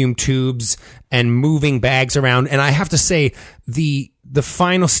vacuum tubes and moving bags around, and I have to say the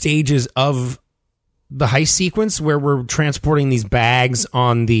final stages of the heist sequence where we're transporting these bags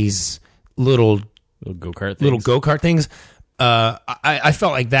on these little go-kart things, I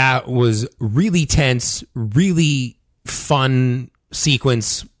felt like that was really tense, really fun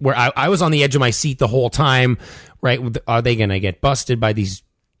sequence where I was on the edge of my seat the whole time. Right? Are they going to get busted by these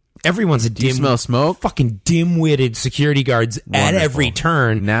everyone's a Do you smell smoke? fucking dim-witted security guards at every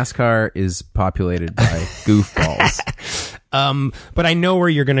turn. NASCAR is populated by goofballs. But I know where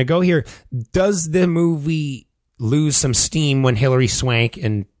you're going to go here. Does the movie lose some steam when Hilary Swank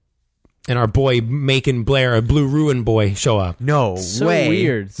and our boy Macon Blair, a Blue Ruin boy, show up? No So way.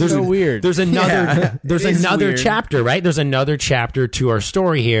 weird. Weird. There's another. Yeah, there's it is another weird. chapter, right? There's another chapter to our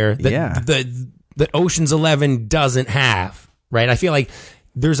story here that Ocean's 11 doesn't have, right? I feel like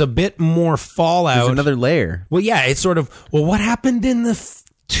there's a bit more fallout. There's another layer. Well, yeah, it's sort of, well, what happened in the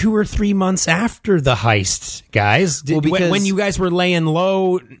 2 or 3 months after the heist, guys? When you guys were laying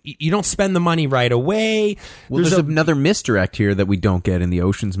low, you don't spend the money right away. Well, there's another misdirect here that we don't get in the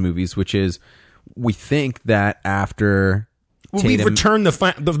Ocean's movies, which is we think that after we've returned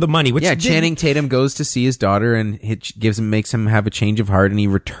the money. Which Channing Tatum goes to see his daughter and makes him have a change of heart, and he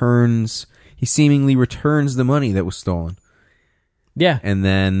seemingly returns the money that was stolen. Yeah. And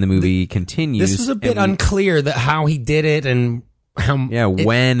then the movie continues. This was a bit unclear that how he did it and how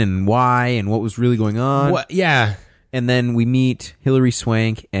when and why and what was really going on. And then we meet Hilary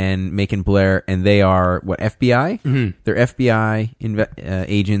Swank and Macon Blair, and they are FBI? Mm-hmm. They're FBI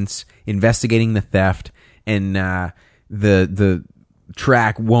agents investigating the theft, and the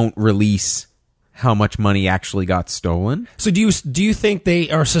track won't release how much money actually got stolen. So do you think they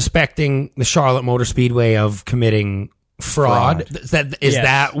are suspecting the Charlotte Motor Speedway of committing fraud? Is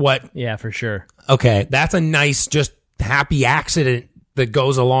that what? Yeah, for sure. Okay, that's a nice, just happy accident that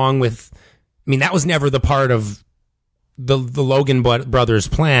goes along with. I mean, that was never the part of the Logan brothers'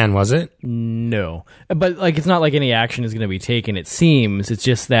 plan, was it? No, but it's not like any action is going to be taken. It seems it's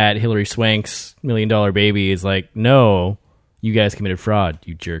just that Hilary Swank's $1 Million Baby is like, no, you guys committed fraud,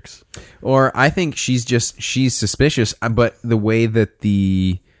 you jerks. Or I think she's suspicious, but the way that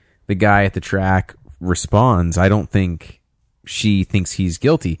the guy at the track responds, I don't think she thinks he's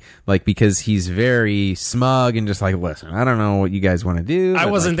guilty, because he's very smug and just listen, I don't know what you guys want to do. I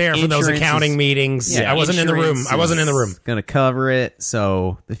wasn't there for those accounting meetings. I wasn't in the room. Gonna cover it.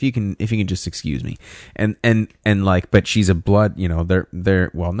 So if you can just excuse me, and but she's a blood.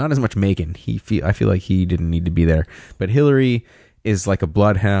 They're well, not as much Macon. I feel like he didn't need to be there, but Hillary is like a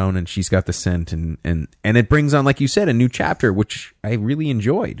bloodhound, and she's got the scent, and it brings on, like you said, a new chapter, which I really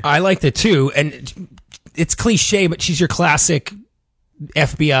enjoyed. I liked it too, and it's cliche, but she's your classic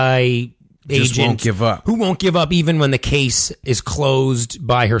FBI agent who won't give up even when the case is closed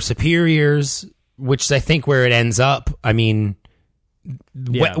by her superiors, which I think where it ends up. I mean,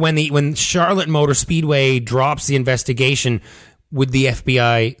 when Charlotte Motor Speedway drops the investigation with the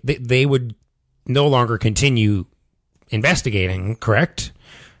FBI, they would no longer continue investigating, correct?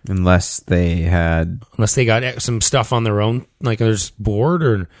 Unless they got some stuff on their own, like there's board,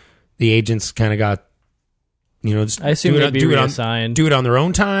 or the agents kind of got, just I assume they'd be reassigned. Do it on their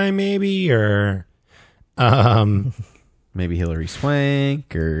own time, maybe, or maybe Hilary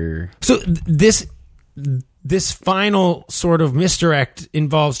Swank, or so. This final sort of misdirect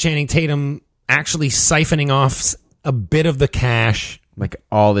involves Channing Tatum actually siphoning off a bit of the cash, like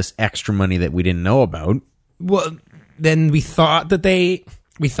all this extra money that we didn't know about. Well, then we thought that they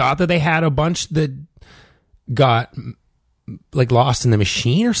had a bunch that got lost in the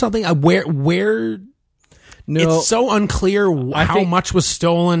machine or something. Where? No, it's so unclear how much was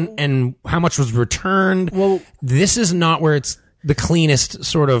stolen and how much was returned. Well, this is not where it's the cleanest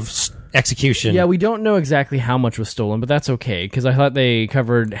sort of execution. Yeah, we don't know exactly how much was stolen, but that's okay, because I thought they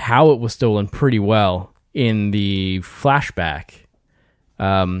covered how it was stolen pretty well in the flashback.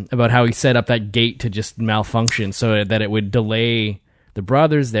 About how he set up that gate to just malfunction so that it would delay the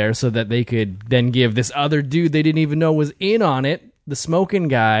brothers there so that they could then give this other dude they didn't even know was in on it, the smoking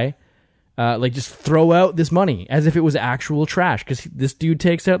guy, just throw out this money as if it was actual trash, because this dude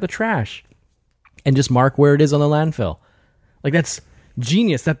takes out the trash and just mark where it is on the landfill. That's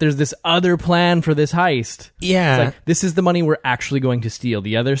genius that there's this other plan for this heist. Yeah. It's this is the money we're actually going to steal.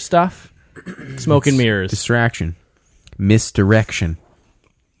 The other stuff, smoke and mirrors. Distraction. Misdirection.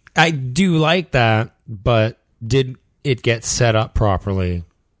 I do like that, but did it get set up properly?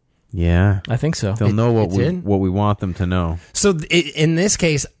 Yeah, I think so. They'll know what we want them to know. So in this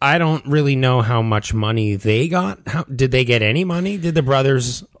case, I don't really know how much money they got. Did they get any money? Did the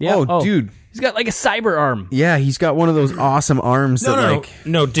brothers? Yeah. Oh, dude, he's got a cyber arm. Yeah, he's got one of those awesome arms. No.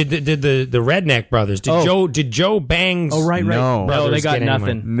 Did the redneck brothers? Did Joe Bang's? Oh, right. No, they got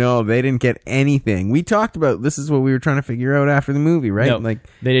nothing. No, they didn't get anything. We talked about this is what we were trying to figure out after the movie, right? No,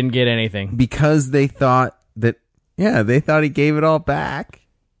 they didn't get anything because they thought that. Yeah, they thought he gave it all back.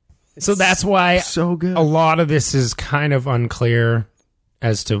 So that's why so good. A lot of this is kind of unclear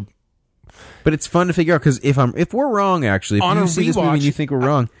as to But it's fun to figure out because if we're wrong, actually, if On you a see this movie and you rewatch, think we're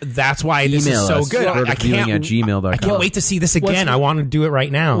wrong, that's why this is email so us, good. I can't verticalviewing@gmail.com. I can't wait to see this again. I want to do it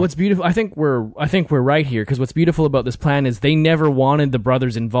right now. What's beautiful, I think we're right here, because what's beautiful about this plan is they never wanted the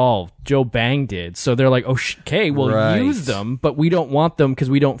brothers involved. Joe Bang did, so they're like, okay, we'll use them, but we don't want them because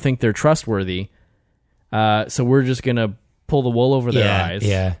we don't think they're trustworthy. So we're just gonna pull the wool over their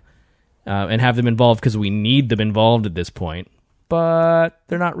eyes, and have them involved because we need them involved at this point. But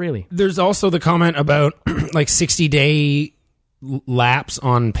they're not really. There's also the comment about like 60-day lapse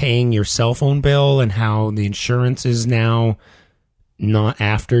on paying your cell phone bill and how the insurance is now not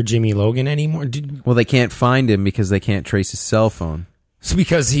after Jimmy Logan anymore. Well, they can't find him because they can't trace his cell phone. It's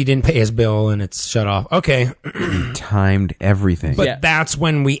because he didn't pay his bill and it's shut off. Okay. Timed everything. But that's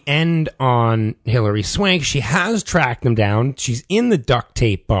when we end on Hilary Swank. She has tracked him down. She's in the duct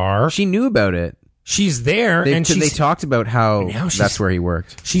tape bar. She knew about it. She's there. They talked about how that's where he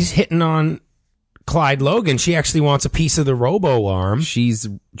worked. She's hitting on Clyde Logan. She actually wants a piece of the robo arm. She's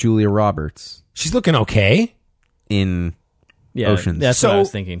Julia Roberts. She's looking okay. In Oceans. That's what I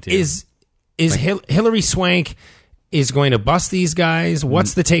was thinking too. Is Hilary Swank is going to bust these guys?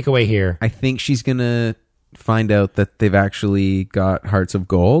 What's the takeaway here? I think she's going to find out that they've actually got hearts of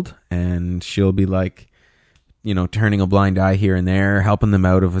gold, and she'll be like, turning a blind eye here and there, helping them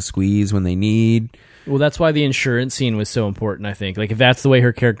out of a squeeze when they need. Well, that's why the insurance scene was so important, I think. Like, if that's the way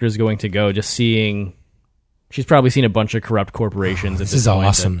her character is going to go, just seeing... She's probably seen a bunch of corrupt corporations at this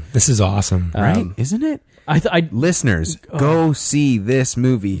point. This is awesome. Right? Isn't it? Listeners, go see this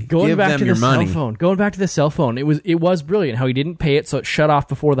movie. Give them to your the money. Cell phone. Going back to the cell phone, it was brilliant how he didn't pay it, so it shut off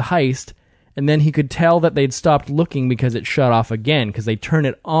before the heist, and then he could tell that they'd stopped looking because it shut off again, because they turn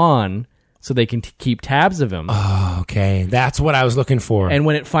it on so they can keep tabs of him. Oh, okay. That's what I was looking for. And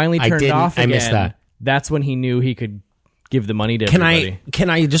when it finally turned off again, I missed that. That's when he knew he could give the money to everybody. Can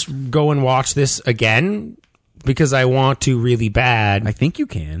I just go and watch this again? Because I want to really bad. I think you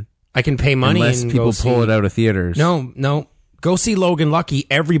can. I can pay money unless and people pull it out of theaters. No. Go see Logan Lucky.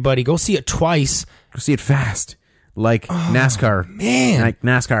 Everybody, go see it twice. Go see it fast. Like NASCAR. Man. Like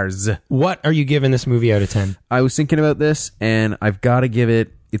NASCAR's. What are you giving this movie out of 10? I was thinking about this, and I've got to give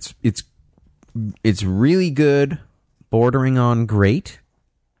it... It's really good, bordering on great.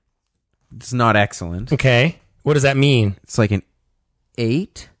 It's not excellent. Okay. What does that mean? It's like an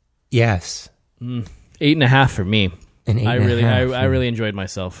 8. Yes. 8.5 for me. I really enjoyed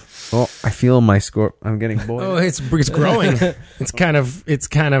myself. Well, I feel my score. I'm getting bored. Oh, it's growing. it's kind of.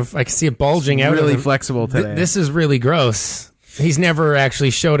 I can see it bulging out. Really flexible today. This is really gross. He's never actually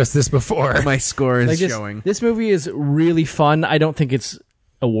showed us this before. My score is showing. This movie is really fun. I don't think it's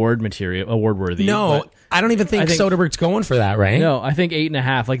award worthy. No, I don't even think Soderbergh's going for that, right? No, I think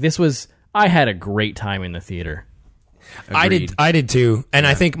 8.5. Like, this was. I had a great time in the theater. Agreed. I did too, and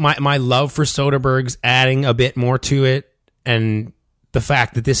I think my love for Soderbergh's adding a bit more to it, and the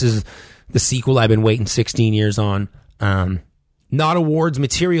fact that this is the sequel I've been waiting 16 years on. Not awards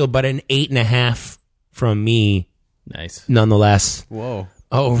material, but an 8.5 from me. Nice, nonetheless. Whoa!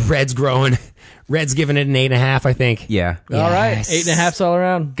 Oh, Red's growing. Red's giving it an 8.5. I think. Yeah. All right, 8.5's all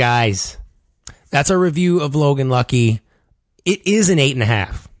around, guys. That's our review of Logan Lucky. It is an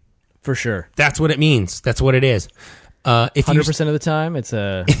 8.5 for sure. That's what it means. That's what it is. If 100% of the time, it's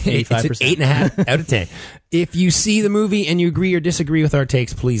a 85%. It's an 8.5 out of 10. If you see the movie and you agree or disagree with our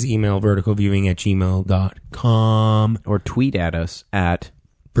takes, please email verticalviewing@gmail.com or tweet at us at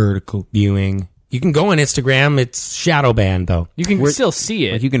verticalviewing. You can go on Instagram. It's shadow banned though. You can still see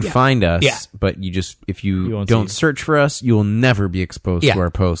it. Like, you can find us, but if you don't search for us, you will never be exposed to our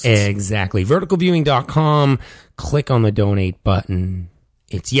posts. Exactly. Verticalviewing.com. Click on the donate button.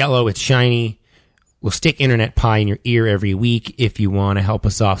 It's yellow. It's shiny. We'll stick Internet Pie in your ear every week if you want to help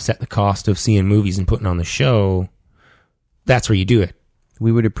us offset the cost of seeing movies and putting on the show. That's where you do it.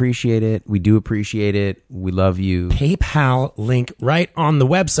 We would appreciate it. We do appreciate it. We love you. PayPal link right on the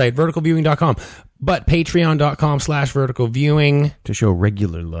website, verticalviewing.com. But patreon.com/verticalviewing. To show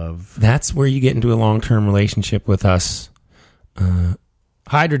regular love. That's where you get into a long-term relationship with us.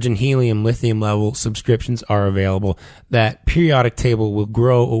 Hydrogen, helium, lithium level subscriptions are available. That periodic table will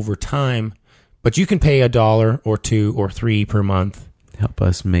grow over time. But you can pay $1 or $2 or $3 per month. Help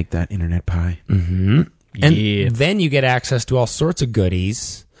us make that Internet Pie. Mm-hmm. And then you get access to all sorts of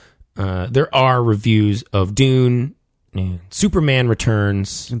goodies. There are reviews of Dune, and Superman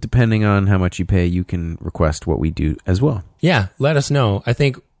Returns. And depending on how much you pay, you can request what we do as well. Yeah, let us know. I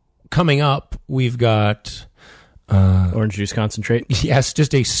think coming up, we've got... orange juice concentrate. Yes,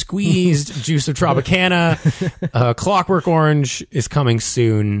 just a squeezed juice of Tropicana. Clockwork Orange is coming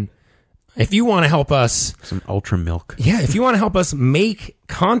soon. If you want to help us, some ultra milk. Yeah, if you want to help us make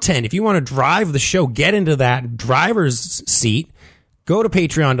content, if you want to drive the show, get into that driver's seat, go to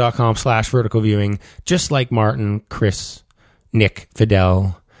patreon.com/vertical viewing, just like Martin, Chris, Nick,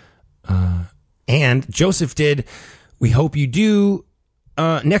 Fidel, and Joseph did. We hope you do.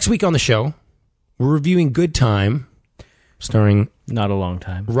 Next week on the show, we're reviewing Good Time, starring Not a long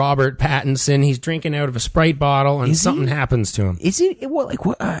time. Robert Pattinson. He's drinking out of a Sprite bottle, and something happens to him. Is it what?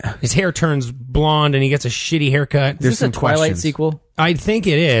 His hair turns blonde, and he gets a shitty haircut. Is this a Twilight sequel? I think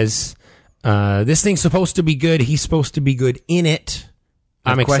it is. This thing's supposed to be good. He's supposed to be good in it.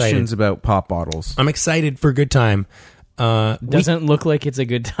 I'm excited. Questions about pop bottles. I'm excited for Good Time. Doesn't look like it's a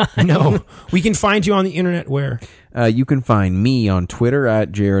good time. No. We can find you on the internet where? You can find me on Twitter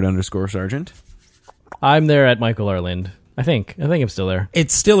at Jared_Sargent. I'm there at Michael Arlind. I think I'm still there. It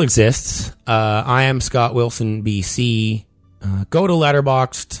still exists. I am Scott Wilson, BC. Go to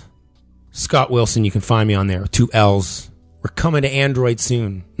Letterboxd. Scott Wilson, you can find me on there. 2 L's. We're coming to Android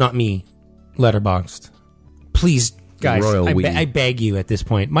soon. Not me. Letterboxd. Please, guys, I beg you at this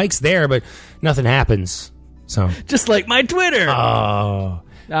point. Mike's there, but nothing happens. So just like my Twitter. Oh.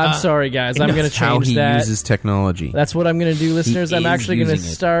 I'm sorry, guys. I'm going to change how he that. uses technology. That's what I'm going to do, listeners. I'm actually going to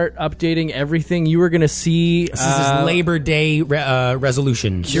start updating everything. You are going to see... This is his Labor Day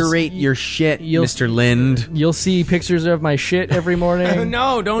resolution. Curate your shit, Mr. Lind. You'll see pictures of my shit every morning.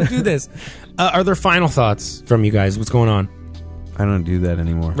 No, don't do this. Are there final thoughts from you guys? What's going on? I don't do that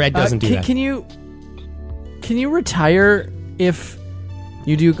anymore. Red doesn't do that. Can you retire if...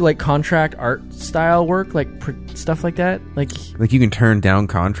 you do like contract art style work, like stuff like that, like you can turn down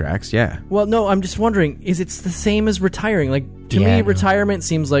contracts, yeah. Well, no, I'm just wondering, is it's the same as retiring? Like to me, retirement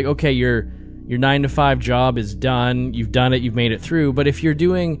seems like okay, your 9-to-5 job is done, you've done it, you've made it through. But if you're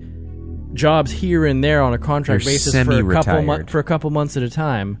doing jobs here and there on a contract basis for a couple months at a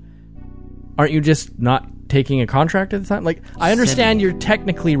time, aren't you just not taking a contract at the time? Like I understand you're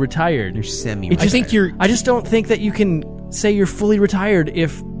technically retired. You're semi-retired. I just don't think that you can say you're fully retired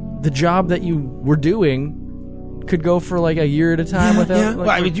if the job that you were doing could go for like a year at a time without...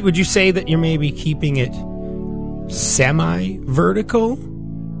 Yeah. Would you say that you're maybe keeping it semi-vertical?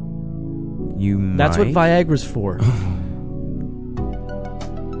 You might. That's what Viagra's for.